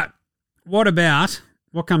cool. All right.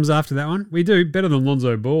 What comes after that one? We do better than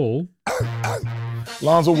Lonzo Ball.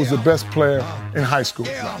 Lonzo was the best player in high school.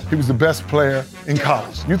 He was the best player in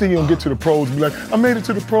college. You think he'll get to the pros and be like, I made it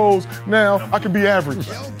to the pros, now I can be average.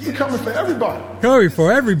 He's coming for everybody. Coming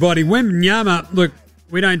for everybody. Wembanyama, look,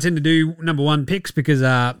 we don't tend to do number 1 picks because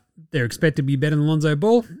they're expected to be better than Lonzo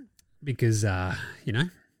Ball because,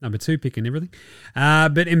 number 2 pick and everything.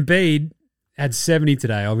 But Embiid had 70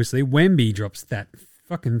 today, obviously. Wemby drops that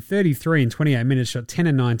fucking 33 in 28 minutes, shot 10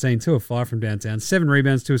 and 19, 2 of 5 from downtown, 7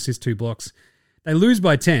 rebounds, 2 assists, 2 blocks. They lose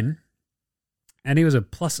by 10, and he was a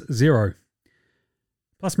plus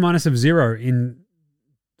minus of 0 in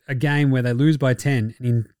a game where they lose by 10,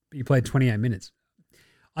 and he played 28 minutes.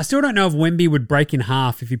 I still don't know if Wemby would break in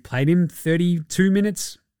half if he played him 32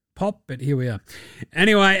 minutes pop, but here we are.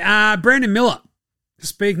 Anyway, Brandon Miller.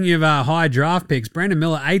 Speaking of high draft picks, Brandon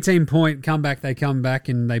Miller, 18-point comeback. They come back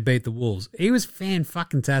and they beat the Wolves. He was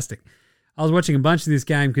fan-fucking-tastic. I was watching a bunch of this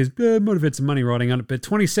game because I might have had some money riding on it, but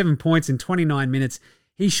 27 points in 29 minutes.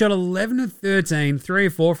 He shot 11 of 13, 3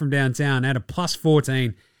 of 4 from downtown, had a plus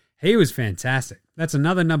 14. He was fantastic. That's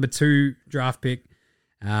another number 2 draft pick.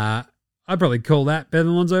 I'd probably call that better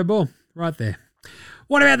than Lonzo Ball right there.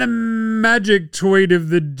 What about the magic tweet of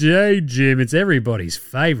the day, Jim? It's everybody's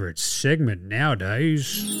favourite segment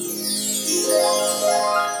nowadays.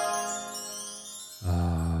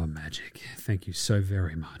 Oh, magic. Thank you so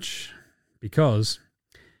very much. Because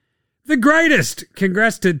the greatest!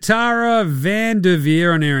 Congrats to Tara Van Der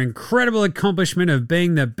Veer on her incredible accomplishment of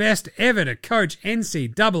being the best ever to coach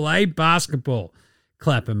NCAA basketball.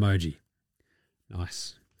 Clap emoji.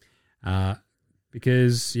 Nice.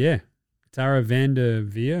 Because, yeah. Tara Van Der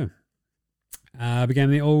Veer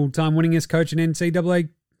became the all-time winningest coach in NCAA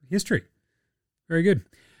history. Very good.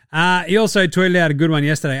 He also tweeted out a good one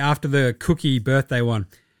yesterday after the Cookie birthday one.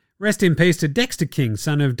 Rest in peace to Dexter King,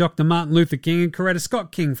 son of Dr. Martin Luther King and Coretta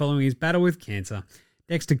Scott King, following his battle with cancer.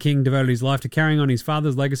 Dexter King devoted his life to carrying on his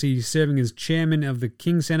father's legacy, serving as chairman of the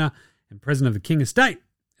King Center and president of the King Estate!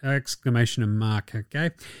 Exclamation mark,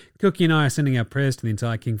 okay? Cookie and I are sending our prayers to the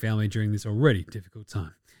entire King family during this already difficult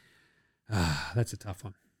time. That's a tough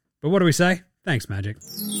one. But what do we say? Thanks, Magic.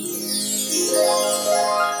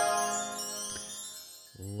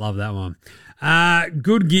 Love that one.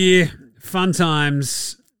 Good gear, fun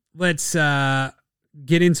times. Let's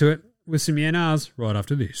get into it with some YNRs right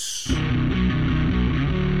after this.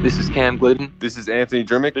 This is Cam Glidden. This is Anthony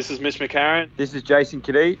Drimmick. This is Mitch McCarron. This is Jason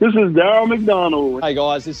Kadee. This is Darryl McDonald. Hey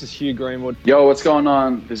guys, this is Hugh Greenwood. Yo, what's going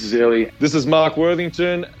on? This is Illy. This is Mark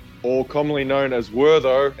Worthington, or commonly known as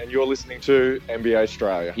Wortho, and you're listening to NBA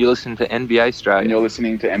Straya. You're listening to NBA Straya. And you're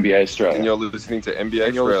listening to NBA Straya. And you're listening to NBA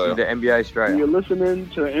and you're listening to NBA Straya. And you're listening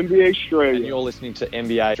to NBA Straya. And you're listening to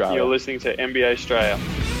NBA Straya. You're listening to NBA Straya.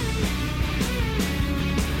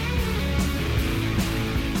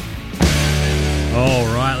 All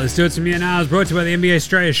right, let's do it. Some YNRs brought to you by the NBA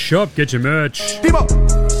Australia shop. Get your merch. Debo.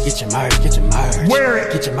 Get your merch, get your merch. Wear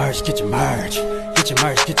it. Get your merch, get your merch. Get your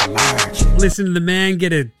merch, get your merch. Listen to the man,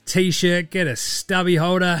 get a t-shirt, get a stubby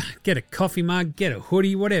holder, get a coffee mug, get a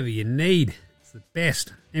hoodie, whatever you need. It's the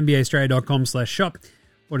best. NBAaustralia.com/shop.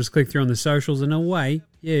 Or just click through on the socials and away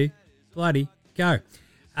you bloody go.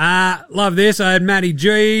 Love this. I had Matty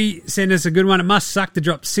G send us a good one. It must suck to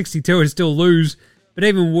drop 62 and still lose. But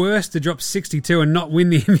even worse, to drop 62 and not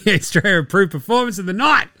win the NBA Australia approved performance of the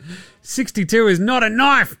night. 62 is not a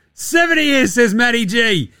knife. 70 is, says Matty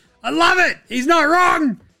G. I love it. He's not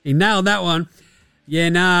wrong. He nailed that one. Yeah,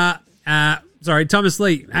 nah. Sorry, Thomas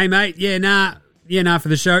Lee. Hey, mate. Yeah, nah. Yeah, nah for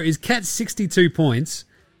the show. Is Cat's 62 points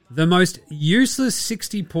the most useless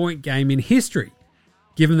 60-point game in history,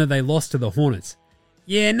 given that they lost to the Hornets?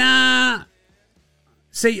 Yeah, nah.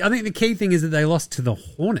 See, I think the key thing is that they lost to the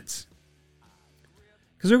Hornets.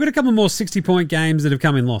 Because we've got a couple more 60-point games that have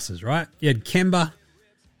come in losses, right? You had Kemba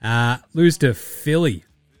lose to Philly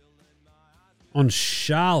on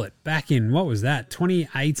Charlotte back in, what was that,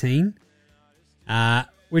 2018?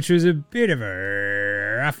 Which was a bit of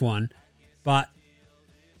a rough one. But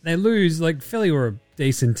they lose, like Philly were a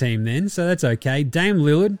decent team then, so that's okay. Dame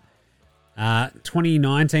Lillard,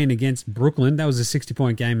 2019 against Brooklyn. That was a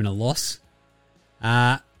 60-point game and a loss.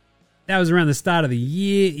 That was around the start of the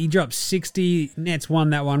year. He dropped 60. Nets won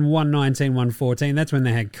that one, 119, 114. That's when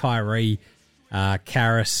they had Kyrie,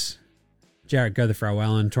 Karras, Jarrett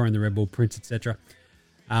Go-the-Throw-Allen, Torin the Red Bull, Prince, etc.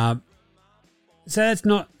 So that's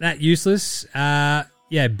not that useless.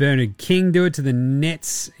 Bernard King do it to the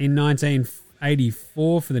Nets in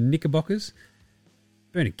 1984 for the Knickerbockers.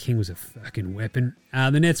 Bernard King was a fucking weapon.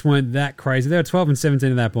 The Nets weren't that crazy. They were 12 and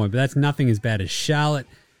 17 at that point, but that's nothing as bad as Charlotte.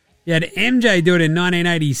 You had MJ do it in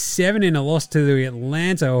 1987 in a loss to the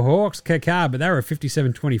Atlanta Hawks, but they were a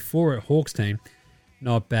 57-24 at Hawks team.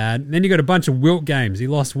 Not bad. And then you got a bunch of Wilt games. He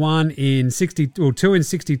lost two in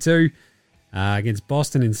 62 against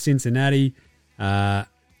Boston and Cincinnati.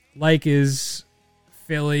 Lakers,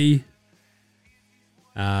 Philly,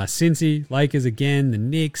 Cincy, Lakers again, the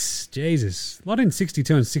Knicks. Jesus. A lot in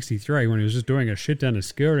 62 and 63 when he was just doing a shit ton of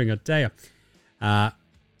scoring, I tell you.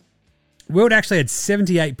 Wilt actually had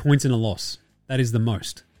 78 points in a loss. That is the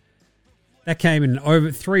most. That came in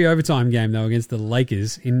an three overtime game, though, against the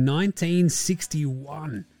Lakers in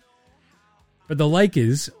 1961. But the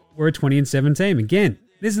Lakers were a 20 and 7 team. Again,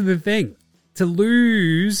 this is the thing. To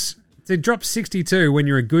drop 62 when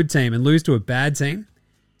you're a good team and lose to a bad team,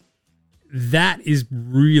 that is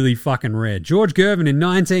really fucking rare. George Gervin in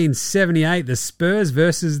 1978, the Spurs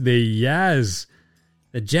versus the Jazz.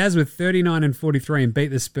 The Jazz were 39 and 43 and beat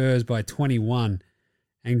the Spurs by 21.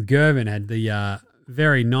 And Gervin had the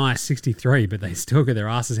very nice 63, but they still got their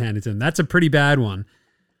asses handed to them. That's a pretty bad one.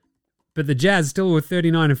 But the Jazz still were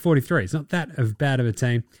 39 and 43. It's not that bad of a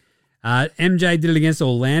team. MJ did it against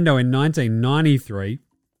Orlando in 1993.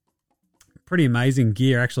 Pretty amazing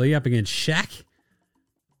gear, actually, up against Shaq.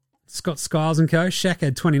 Scott Skiles and co. Shaq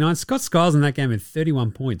had 29. Scott Skiles in that game had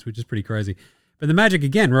 31 points, which is pretty crazy. But the Magic,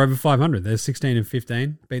 again, were over 500. They're 16 and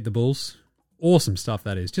 15. Beat the Bulls. Awesome stuff,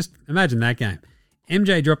 that is. Just imagine that game.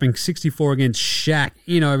 MJ dropping 64 against Shaq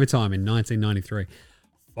in overtime in 1993.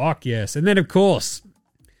 Fuck yes. And then, of course,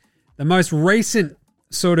 the most recent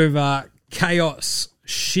sort of chaos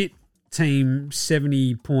shit team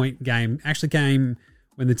 70-point game actually came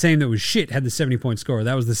when the team that was shit had the 70-point scorer.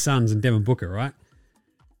 That was the Suns and Devin Booker, right?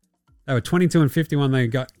 They were 22 and 51. They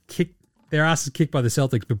got kicked. Their asses kicked by the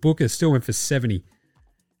Celtics, but Booker still went for 70.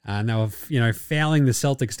 And they were, fouling the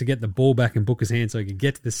Celtics to get the ball back in Booker's hand so he could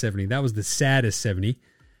get to the 70. That was the saddest 70.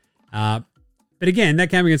 But But again, that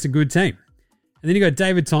came against a good team. And then you got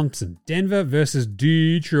David Thompson, Denver versus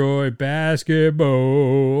Detroit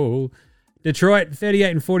basketball. Detroit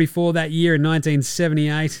 38-44 that year in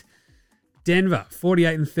 1978. Denver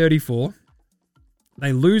 48-34.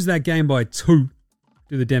 They lose that game by 2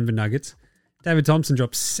 to the Denver Nuggets. David Thompson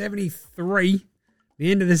drops 73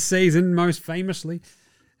 the end of the season, most famously.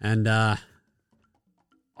 And I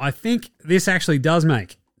think this actually does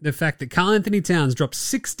make the fact that Karl Anthony Towns dropped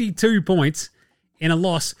 62 points in a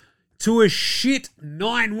loss to a shit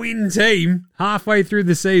 9-win team halfway through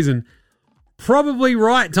the season. Probably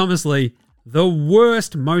right, Thomas Lee. The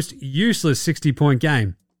worst, most useless 60-point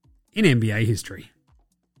game in NBA history.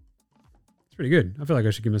 It's pretty good. I feel like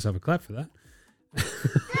I should give myself a clap for that.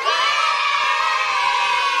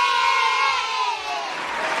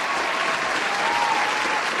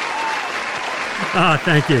 Oh,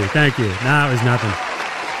 thank you. No, it was nothing.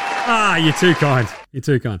 You're too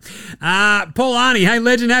kind. Paul Arnie, hey,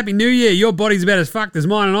 legend, happy New Year. Your body's about as fucked as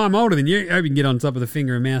mine and I'm older than you. Hope you can get on top of the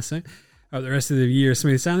finger and mouse soon. Hope the rest of the year is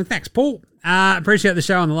smooth sailing. Thanks, Paul. Appreciate the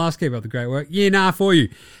show on the last. Keep up the great work. For you.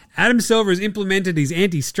 Adam Silver has implemented his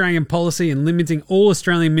anti-Australian policy and limiting all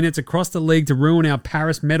Australian minutes across the league to ruin our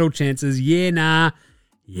Paris medal chances. Yeah.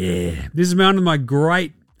 This is one of my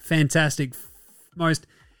great, fantastic, most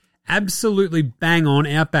absolutely bang-on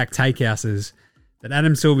Outback Takehouses that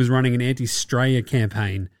Adam Silver's running an anti-Straya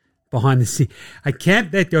campaign behind the scene. I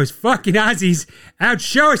can't let those fucking Aussies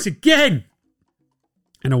outshow us again.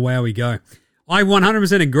 And away we go. I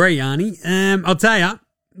 100% agree, Arnie. I'll tell you,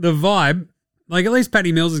 the vibe, like at least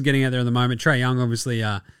Patty Mills is getting out there at the moment. Trae Young, obviously,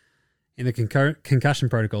 in the concussion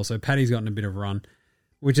protocol, so Patty's gotten a bit of a run,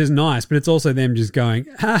 which is nice, but it's also them just going,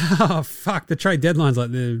 oh, fuck, the trade deadline's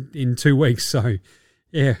like in 2 weeks, so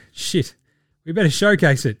yeah, shit. We better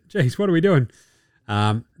showcase it. Jeez, what are we doing?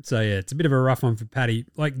 It's a bit of a rough one for Patty.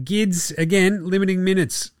 Like Gids, again, limiting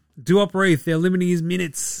minutes. Duop Reith, they're limiting his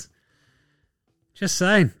minutes. Just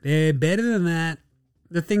saying, they're better than that.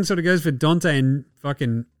 The thing sort of goes for Dante and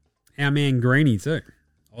fucking our man Greeny too.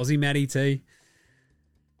 Aussie Matty T.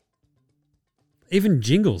 Even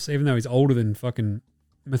Jingles, even though he's older than fucking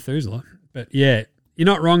Methuselah. But yeah, you're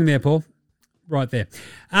not wrong there, Paul. Right there.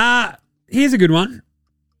 Here's a good one.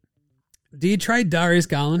 Do you trade Darius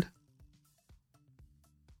Garland?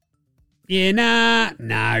 Yeah,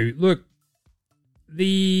 no. Look,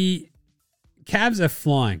 the Cavs are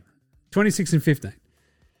flying. 26-15.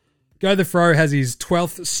 Go the Fro has his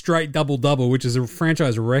 12th straight double-double, which is a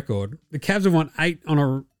franchise record. The Cavs have won 8 in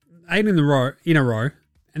a row,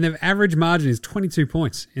 and their average margin is 22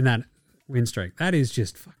 points in that win streak. That is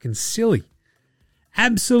just fucking silly.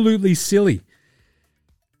 Absolutely silly.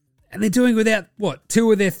 And they're doing without,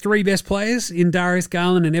 2 of their 3 best players in Darius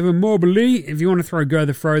Garland and Evan Mobley, if you want to throw Go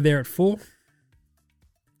the Fro there at 4.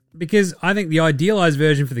 Because I think the idealized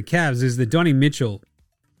version for the Cavs is that Donnie Mitchell,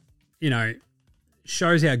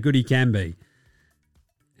 shows how good he can be.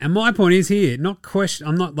 And my point is here,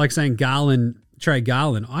 I'm not like saying trade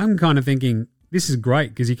Garland. I'm kind of thinking this is great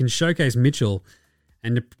because you can showcase Mitchell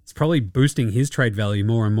and it's probably boosting his trade value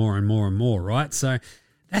more and more and more and more, right? So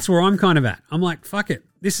that's where I'm kind of at. I'm like, fuck it.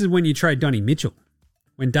 This is when you trade Donnie Mitchell.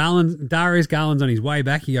 When Darius Garland's on his way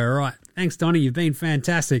back, you go, all right, thanks, Donnie, you've been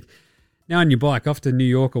fantastic. Now on your bike, off to New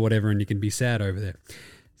York or whatever, and you can be sad over there.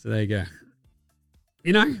 So there you go.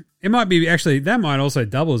 It might be actually, that might also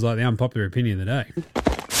double as like the unpopular opinion of the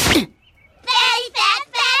day.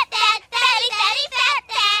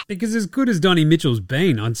 Because as good as Donnie Mitchell's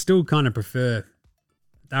been, I'd still kind of prefer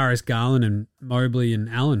Darius Garland and Mobley and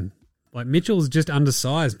Allen. Like Mitchell's just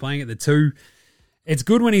undersized playing at the 2. It's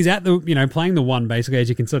good when he's at the, playing the 1 basically, as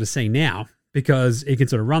you can sort of see now, because he can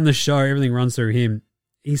sort of run the show, everything runs through him.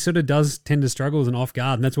 He sort of does tend to struggle as an off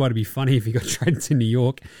guard, and that's why it'd be funny if he got traded to New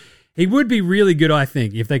York. He would be really good, I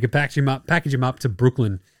think, if they could package him up to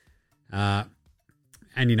Brooklyn, and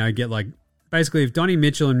get like basically if Donnie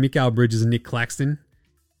Mitchell and Mikal Bridges and Nick Claxton,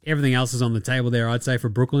 everything else is on the table there, I'd say, for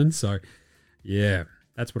Brooklyn. So yeah,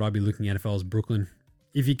 that's what I'd be looking at if I was Brooklyn.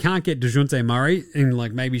 If you can't get DeJounte Murray and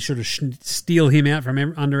like maybe sort of steal him out from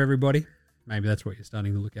under everybody, maybe that's what you're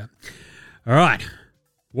starting to look at. All right,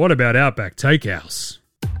 what about Outback Takehouse?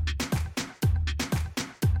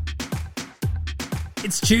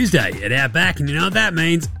 It's Tuesday at Outback, and you know what that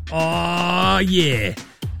means? Oh, yeah.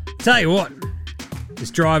 Tell you what,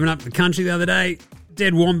 just driving up the country the other day,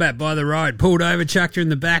 dead wombat by the road, pulled over, chucked her in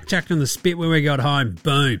the back, chucked her on the spit when we got home.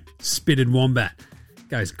 Boom, spitted wombat.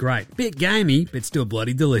 Goes great. Bit gamey, but still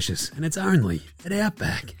bloody delicious. And it's only at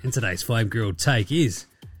Outback. And today's flame-grilled take is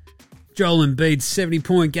Joel Embiid's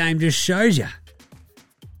 70-point game just shows you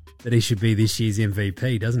that he should be this year's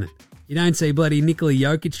MVP, doesn't it? You don't see bloody Nikola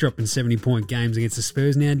Jokic dropping 70-point games against the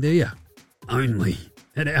Spurs now, do you? Only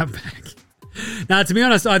at Outback. Now, to be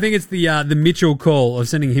honest, I think it's the Mitchell call of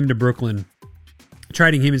sending him to Brooklyn,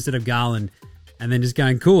 trading him instead of Garland, and then just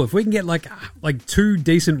going, cool, if we can get like 2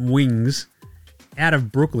 decent wings out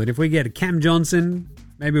of Brooklyn, if we get a Cam Johnson,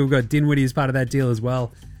 maybe we've got Dinwiddie as part of that deal as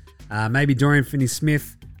well, maybe Dorian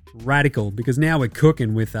Finney-Smith, radical, because now we're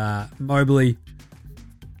cooking with Mobley.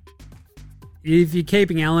 If you're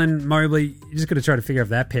keeping Allen, Mobley, you just got to try to figure out if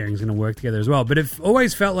that pairing is going to work together as well. But it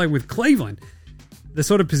always felt like with Cleveland, the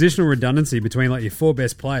sort of positional redundancy between like your 4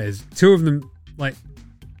 best players, 2 of them like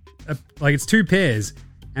it's 2 pairs,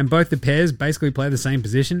 and both the pairs basically play the same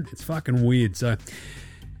position. It's fucking weird. So,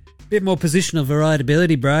 bit more positional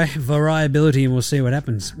variability, bro. Variability, and we'll see what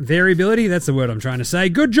happens. Variability, that's the word I'm trying to say.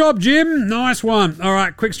 Good job, Jim. Nice one. All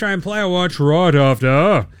right, quick Australian player watch right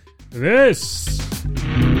after this.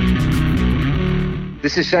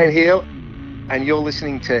 This is Shane Heel, and you're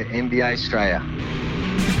listening to NBA Straya.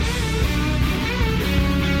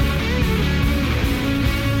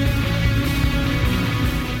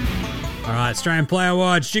 All right, Australian player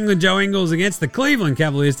watch. Jingling Joe Ingles against the Cleveland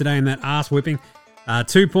Cavaliers today in that ass whipping.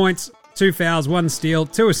 2 points, 2 fouls, 1 steal,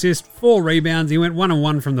 2 assists, 4 rebounds. He went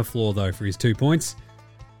 1-1 from the floor, though, for his 2 points.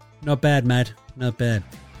 Not bad, mate. Not bad.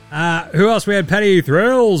 Who else? We had Paddy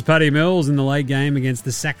Mills in the late game against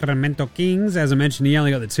the Sacramento Kings. As I mentioned, he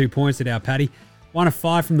only got the 2 points, did our Paddy. 1 of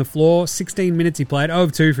 5 from the floor, 16 minutes he played, 0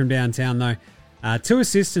 of 2 from downtown, though. 2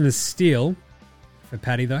 assists and a steal for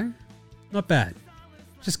Paddy, though. Not bad.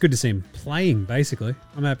 Just good to see him playing, basically.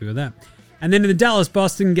 I'm happy with that. And then in the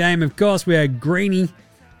Dallas-Boston game, of course, we had Greeny.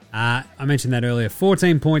 I mentioned that earlier.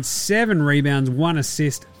 14 points, 7 rebounds, 1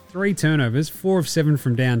 assist, 3 turnovers, 4 of 7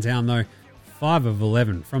 from downtown, though. 5 of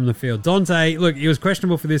 11 from the field. Dante, look, he was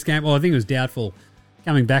questionable for this game. Well, I think it was doubtful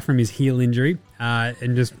coming back from his heel injury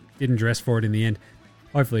and just didn't dress for it in the end.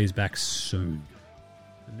 Hopefully he's back soon.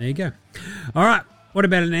 And there you go. All right, what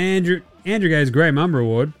about an Andrew Gay's Grey Mamba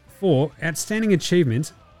Award for Outstanding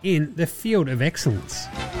Achievement in the Field of Excellence?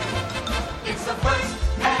 It's the first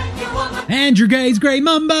annual Andrew Gay's Grey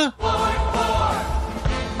Mamba.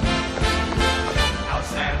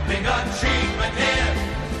 Outstanding achievement here.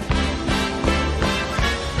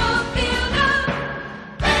 The Field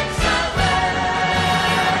of Excellence.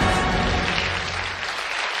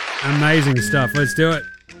 Amazing stuff. Let's do it.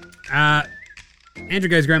 Andrew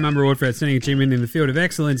Gay's Grey Mamba Award for Outstanding Achievement in the Field of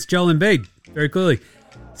Excellence. Joel Embiid, very clearly.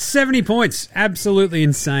 70 points. Absolutely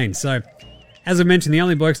insane. So, as I mentioned, the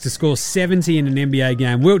only blokes to score 70 in an NBA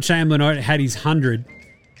game. Wilt Chamberlain had his 100.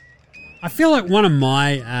 I feel like one of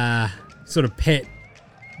my sort of pet,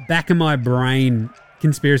 back of my brain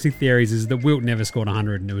conspiracy theories is that Wilt never scored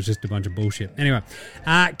 100 and it was just a bunch of bullshit. Anyway,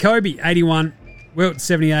 Kobe, 81. Wilt,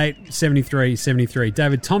 78, 73, 73.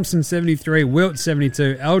 David Thompson, 73. Wilt,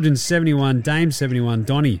 72. Elgin, 71. Dame, 71.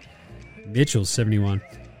 Donnie Mitchell, 71.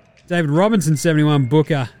 David Robinson, 71.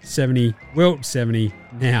 Booker, 70. Wilt, 70.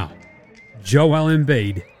 Now, Joel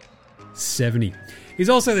Embiid, 70. He's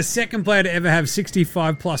also the second player to ever have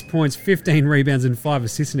 65-plus points, 15 rebounds, and 5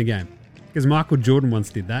 assists in a game. Because Michael Jordan once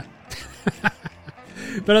did that.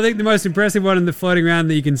 But I think the most impressive one in the floating around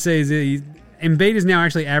that you can see is Embiid is now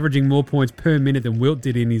actually averaging more points per minute than Wilt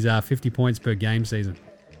did in his 50 points per game season.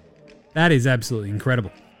 That is absolutely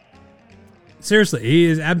incredible. Seriously, he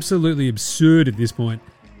is absolutely absurd at this point,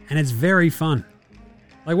 and it's very fun.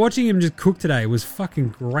 Like, watching him just cook today was fucking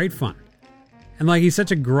great fun. And, like, he's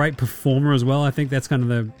such a great performer as well. I think that's kind of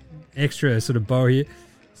the extra sort of bow here.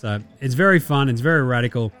 So, it's very fun. It's very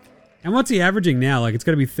radical. And what's he averaging now? Like, it's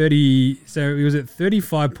got to be 30... So, he was at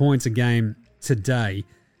 35 points a game today.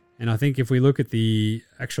 And I think if we look at the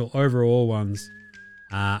actual overall ones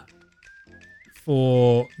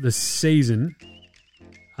for the season,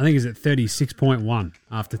 I think he's at 36.1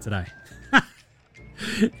 after today.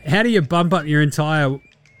 How do you bump up your entire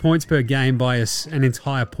points per game by an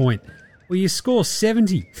entire point? Well, you score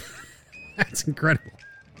 70. That's incredible.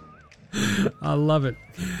 I love it.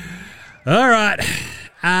 All right.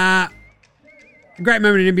 Great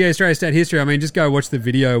moment in NBA Australia stat history. I mean, just go watch the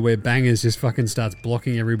video where Bangers just fucking starts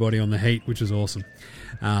blocking everybody on the Heat, which is awesome.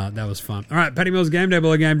 That was fun. All right, Paddy Mills Game Day,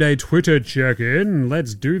 Below Game Day Twitter check-in.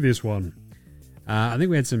 Let's do this one. I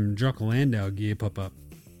think we had some Jock Landau gear pop up.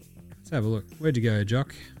 Let's have a look. Where'd you go,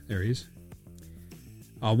 Jock? There he is.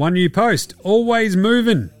 Oh, one new post. Always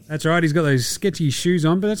moving. That's right, he's got those sketchy shoes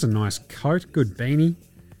on, but that's a nice coat. Good beanie.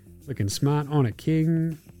 Looking smart on a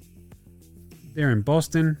king. There in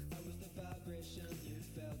Boston.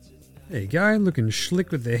 There you go, looking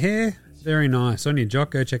slick with the hair. Very nice. On your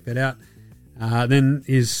Jock, go check that out. Then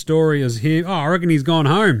his story is here. Oh, I reckon he's gone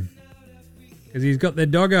home. Because he's got the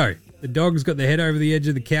doggo. The dog's got their head over the edge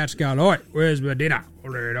of the couch going, "Oi, where's my dinner?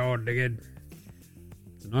 Order it on again."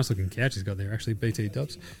 It's a nice looking couch he's got there, actually, BT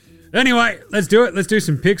Dubs. Anyway, let's do it. Let's do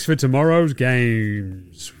some picks for tomorrow's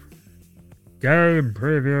games. Game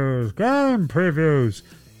previews.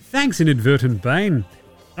 Thanks, Inadvertent Bane.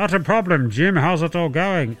 Not a problem, Jim. How's it all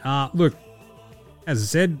going? Look, as I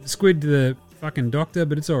said, squid to the fucking doctor,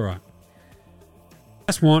 but it's all right.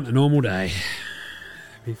 Just want a normal day.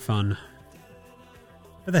 Be fun.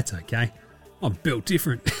 But that's okay. I'm built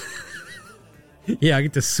different. Yeah, I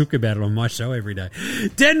get to sook about it on my show every day.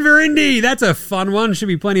 Denver Indy, that's a fun one. Should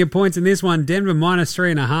be plenty of points in this one. Denver minus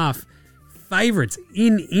 3.5. Favourites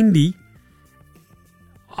in Indy.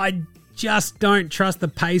 I just don't trust the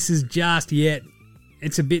Pacers just yet.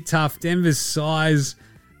 It's a bit tough. Denver's size,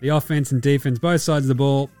 the offense and defense, both sides of the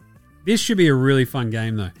ball. This should be a really fun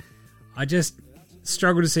game, though. I just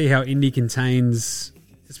struggle to see how Indy contains,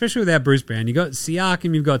 especially without Bruce Brown. You've got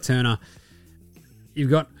Siakam, you've got Turner. You've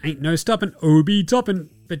got ain't no stopping Obi Toppin,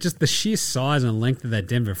 but just the sheer size and length of that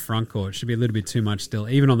Denver front court should be a little bit too much still.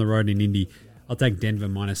 Even on the road in Indy, I'll take Denver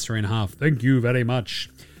minus 3.5. Thank you very much.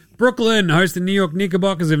 Brooklyn hosts the New York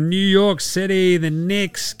Knickerbockers of New York City. The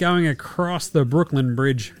Knicks going across the Brooklyn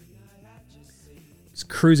Bridge. Just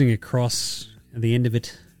cruising across at the end of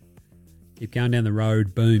it. Keep going down the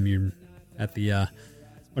road. Boom, you're at the,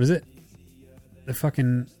 what is it? The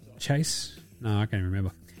fucking Chase? No, I can't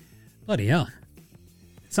remember. Bloody hell.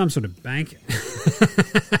 Some sort of bank.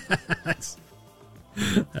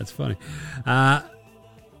 That's funny.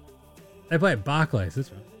 They play at Barclays, that's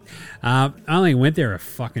right. I only went there a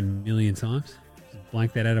fucking million times. Just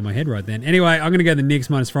blanked that out of my head right then. Anyway, I'm going to go the Knicks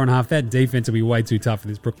minus 4.5. That defense will be way too tough for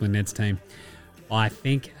this Brooklyn Nets team. I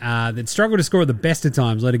think they'd struggle to score at the best of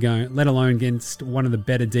times, let alone against one of the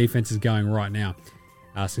better defenses going right now.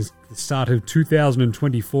 Since the start of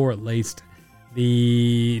 2024 at least,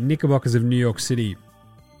 the Knickerbockers of New York City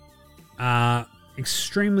are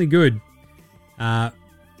extremely good.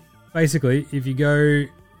 Basically, if you go,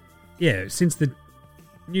 since the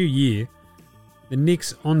new year, the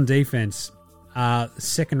Knicks on defense are the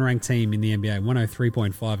second-ranked team in the NBA,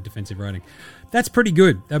 103.5 defensive rating. That's pretty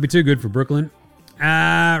good. That'll be too good for Brooklyn.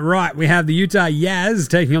 Right, we have the Utah Jazz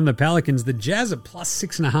taking on the Pelicans. The Jazz are plus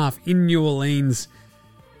 6.5 in New Orleans.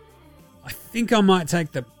 I think I might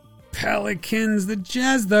take the Pelicans. The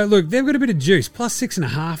Jazz, though, look, they've got a bit of juice. Plus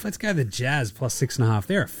 6.5. Let's go the Jazz plus 6.5.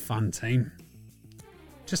 They're a fun team.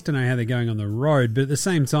 Just to know how they're going on the road, but at the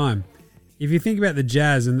same time, if you think about the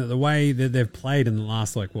Jazz and the way that they've played in the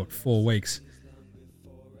last, 4 weeks,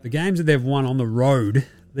 the games that they've won on the road,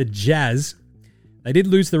 the Jazz, they did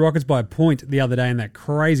lose to the Rockets by a point the other day in that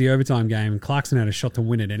crazy overtime game, and Clarkson had a shot to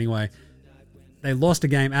win it anyway. They lost a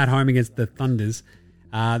game at home against the Thunders.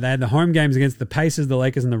 They had the home games against the Pacers, the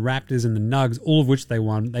Lakers, and the Raptors, and the Nugs, all of which they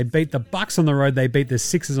won. They beat the Bucks on the road. They beat the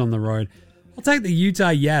Sixers on the road. I'll take the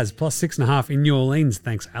Utah Jazz plus 6.5 in New Orleans.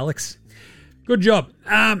 Thanks, Alex. Good job.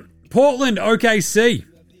 Portland, OKC.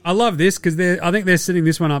 I love this because I think they're setting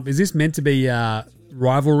this one up. Is this meant to be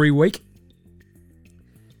rivalry week?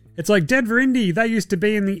 It's like Denver Indy. They used to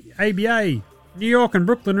be in the ABA. New York and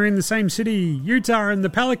Brooklyn are in the same city. Utah and the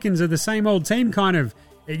Pelicans are the same old team, kind of.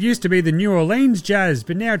 It used to be the New Orleans Jazz,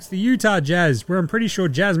 but now it's the Utah Jazz, where I'm pretty sure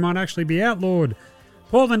Jazz might actually be outlawed.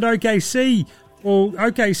 Portland, OKC. Well,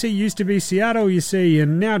 OKC used to be Seattle, you see,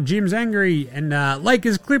 and now Jim's angry. And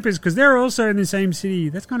Lakers, Clippers, because they're also in the same city.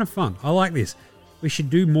 That's kind of fun. I like this. We should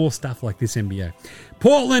do more stuff like this, NBA.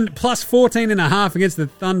 Portland plus 14.5 against the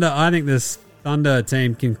Thunder. I think this Thunder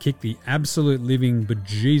team can kick the absolute living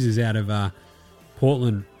bejesus out of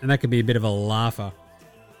Portland, and that could be a bit of a laugher.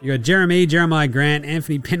 You got Jeremiah Grant,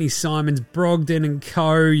 Anthony Penny Simons, Brogdon and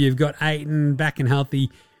co. You've got Ayton back and healthy.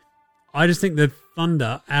 I just think the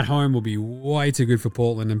Thunder at home will be way too good for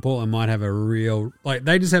Portland, and Portland might have a real...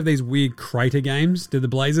 they just have these weird crater games to the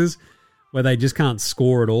Blazers where they just can't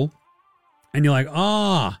score at all. And you're like,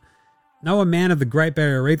 no amount of the Great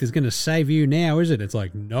Barrier Reef is going to save you now, is it? It's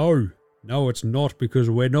like, no, it's not, because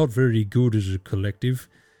we're not very good as a collective.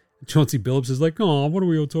 Chauncey Billups is like, what are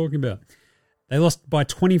we all talking about? They lost by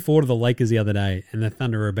 24 to the Lakers the other day, and the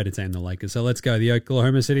Thunder are a better team than the Lakers. So let's go. The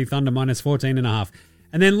Oklahoma City Thunder minus 14.5.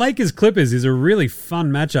 And then Lakers-Clippers is a really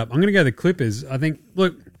fun matchup. I'm going to go the Clippers. I think,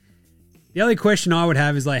 look, the only question I would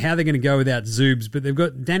have is how they're going to go without Zoobs, but they've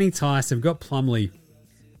got Danny Tice, they've got Plumlee.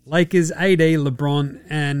 Lakers, AD, LeBron,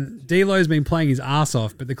 and D'Lo's been playing his ass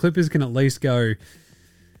off, but the Clippers can at least go,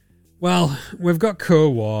 well, we've got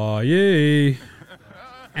Kawhi,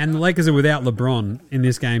 and the Lakers are without LeBron in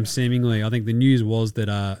this game, seemingly. I think the news was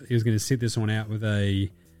that he was going to sit this one out with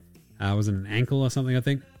was it an ankle or something, I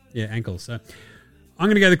think? Yeah, ankle. So I'm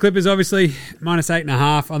going to go the Clippers, obviously,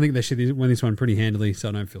 -8.5. I think they should win this one pretty handily, so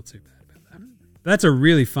I don't feel too bad about that. But that's a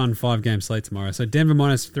really fun 5-game slate tomorrow. So Denver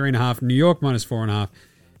 -3.5, New York -4.5,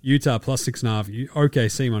 Utah +6.5,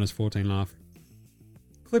 OKC -14.5,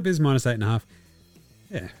 Clippers -8.5.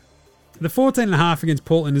 Yeah. The 14.5 against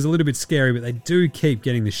Portland is a little bit scary, but they do keep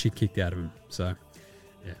getting the shit kicked out of them. So,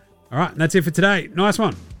 yeah. All right, that's it for today. Nice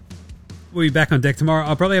one. We'll be back on deck tomorrow.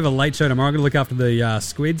 I'll probably have a late show tomorrow. I'm going to look after the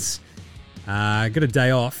Squids. Got a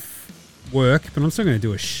day off work, but I'm still going to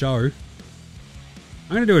do a show. I'm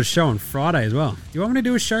going to do a show on Friday as well. Do you want me to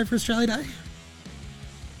do a show for Australia Day?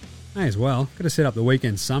 May as well. Got to set up the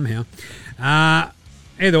weekend somehow.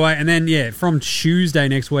 Either way, and then, yeah, from Tuesday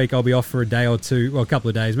next week, I'll be off for a day or two. Well, a couple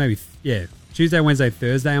of days. Maybe, yeah, Tuesday, Wednesday,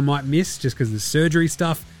 Thursday I might miss just because of the surgery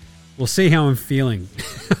stuff. We'll see how I'm feeling,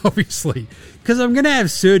 obviously, because I'm going to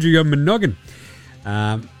have surgery on my noggin.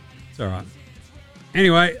 It's all right.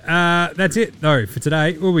 Anyway, that's it, though, for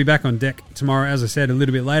today. We'll be back on deck tomorrow, as I said, a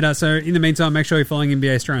little bit later. So, in the meantime, make sure you're following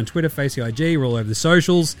NBA Straya on Twitter, Facey IG. We're all over the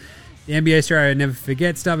socials. The NBA Straya Never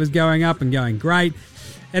Forget stuff is going up and going great.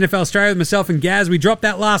 NFL Australia with myself and Gaz, we dropped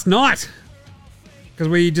that last night because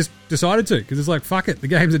we just decided to, because it's like, fuck it, the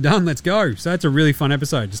games are done, let's go. So that's a really fun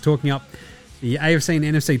episode, just talking up the AFC and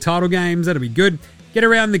NFC title games. That'll be good. Get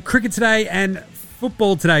around the Cricket Today and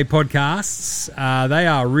Football Today podcasts. They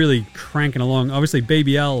are really cranking along. Obviously,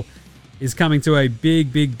 BBL is coming to a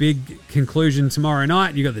big conclusion tomorrow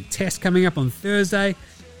night. You've got the test coming up on Thursday.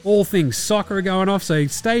 All things soccer are going off, so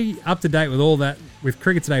stay up to date with all that with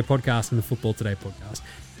Cricket Today podcast and the Football Today podcast.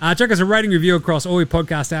 Check us a rating review across all your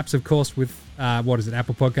podcast apps, of course, with,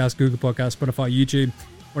 Apple Podcasts, Google Podcasts, Spotify, YouTube,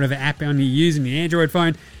 whatever app you're using, your Android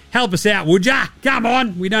phone. Help us out, would ya? Come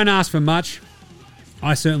on. We don't ask for much.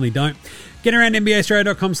 I certainly don't. Get around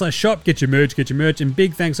NBAstraya.com/shop. Get your merch. And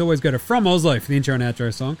big thanks always go to From Oslo for the intro and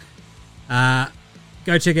outro song.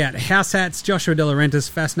 Go check out House Hats, Joshua De Laurentiis,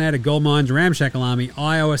 Fascinator, Gold Mines, Ramshackle Army,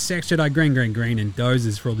 Iowa, Sex Jedi, Green, and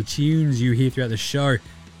Dozers for all the tunes you hear throughout the show.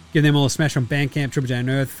 Give them all a smash on Bandcamp, Triple J on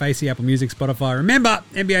Earth, Facey, Apple Music, Spotify. Remember,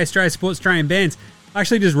 NBA Straya supports Australian bands. I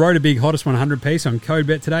actually just wrote a big Hottest 100 piece on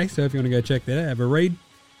CodeBet today, so if you want to go check that out, have a read.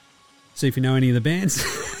 See if you know any of the bands.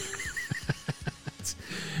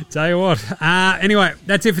 Tell you what. Anyway,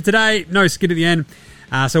 that's it for today. No skid at the end.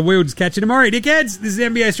 So we'll just catch you tomorrow, dickheads. This is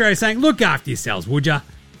NBA Straya saying, look after yourselves, would ya?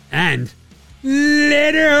 And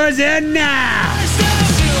later, Hosanna!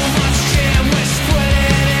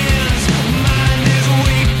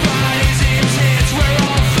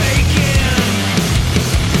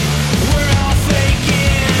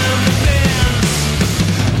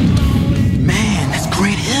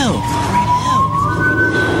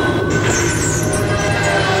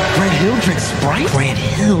 Red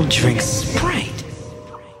Hill drinks Sprite?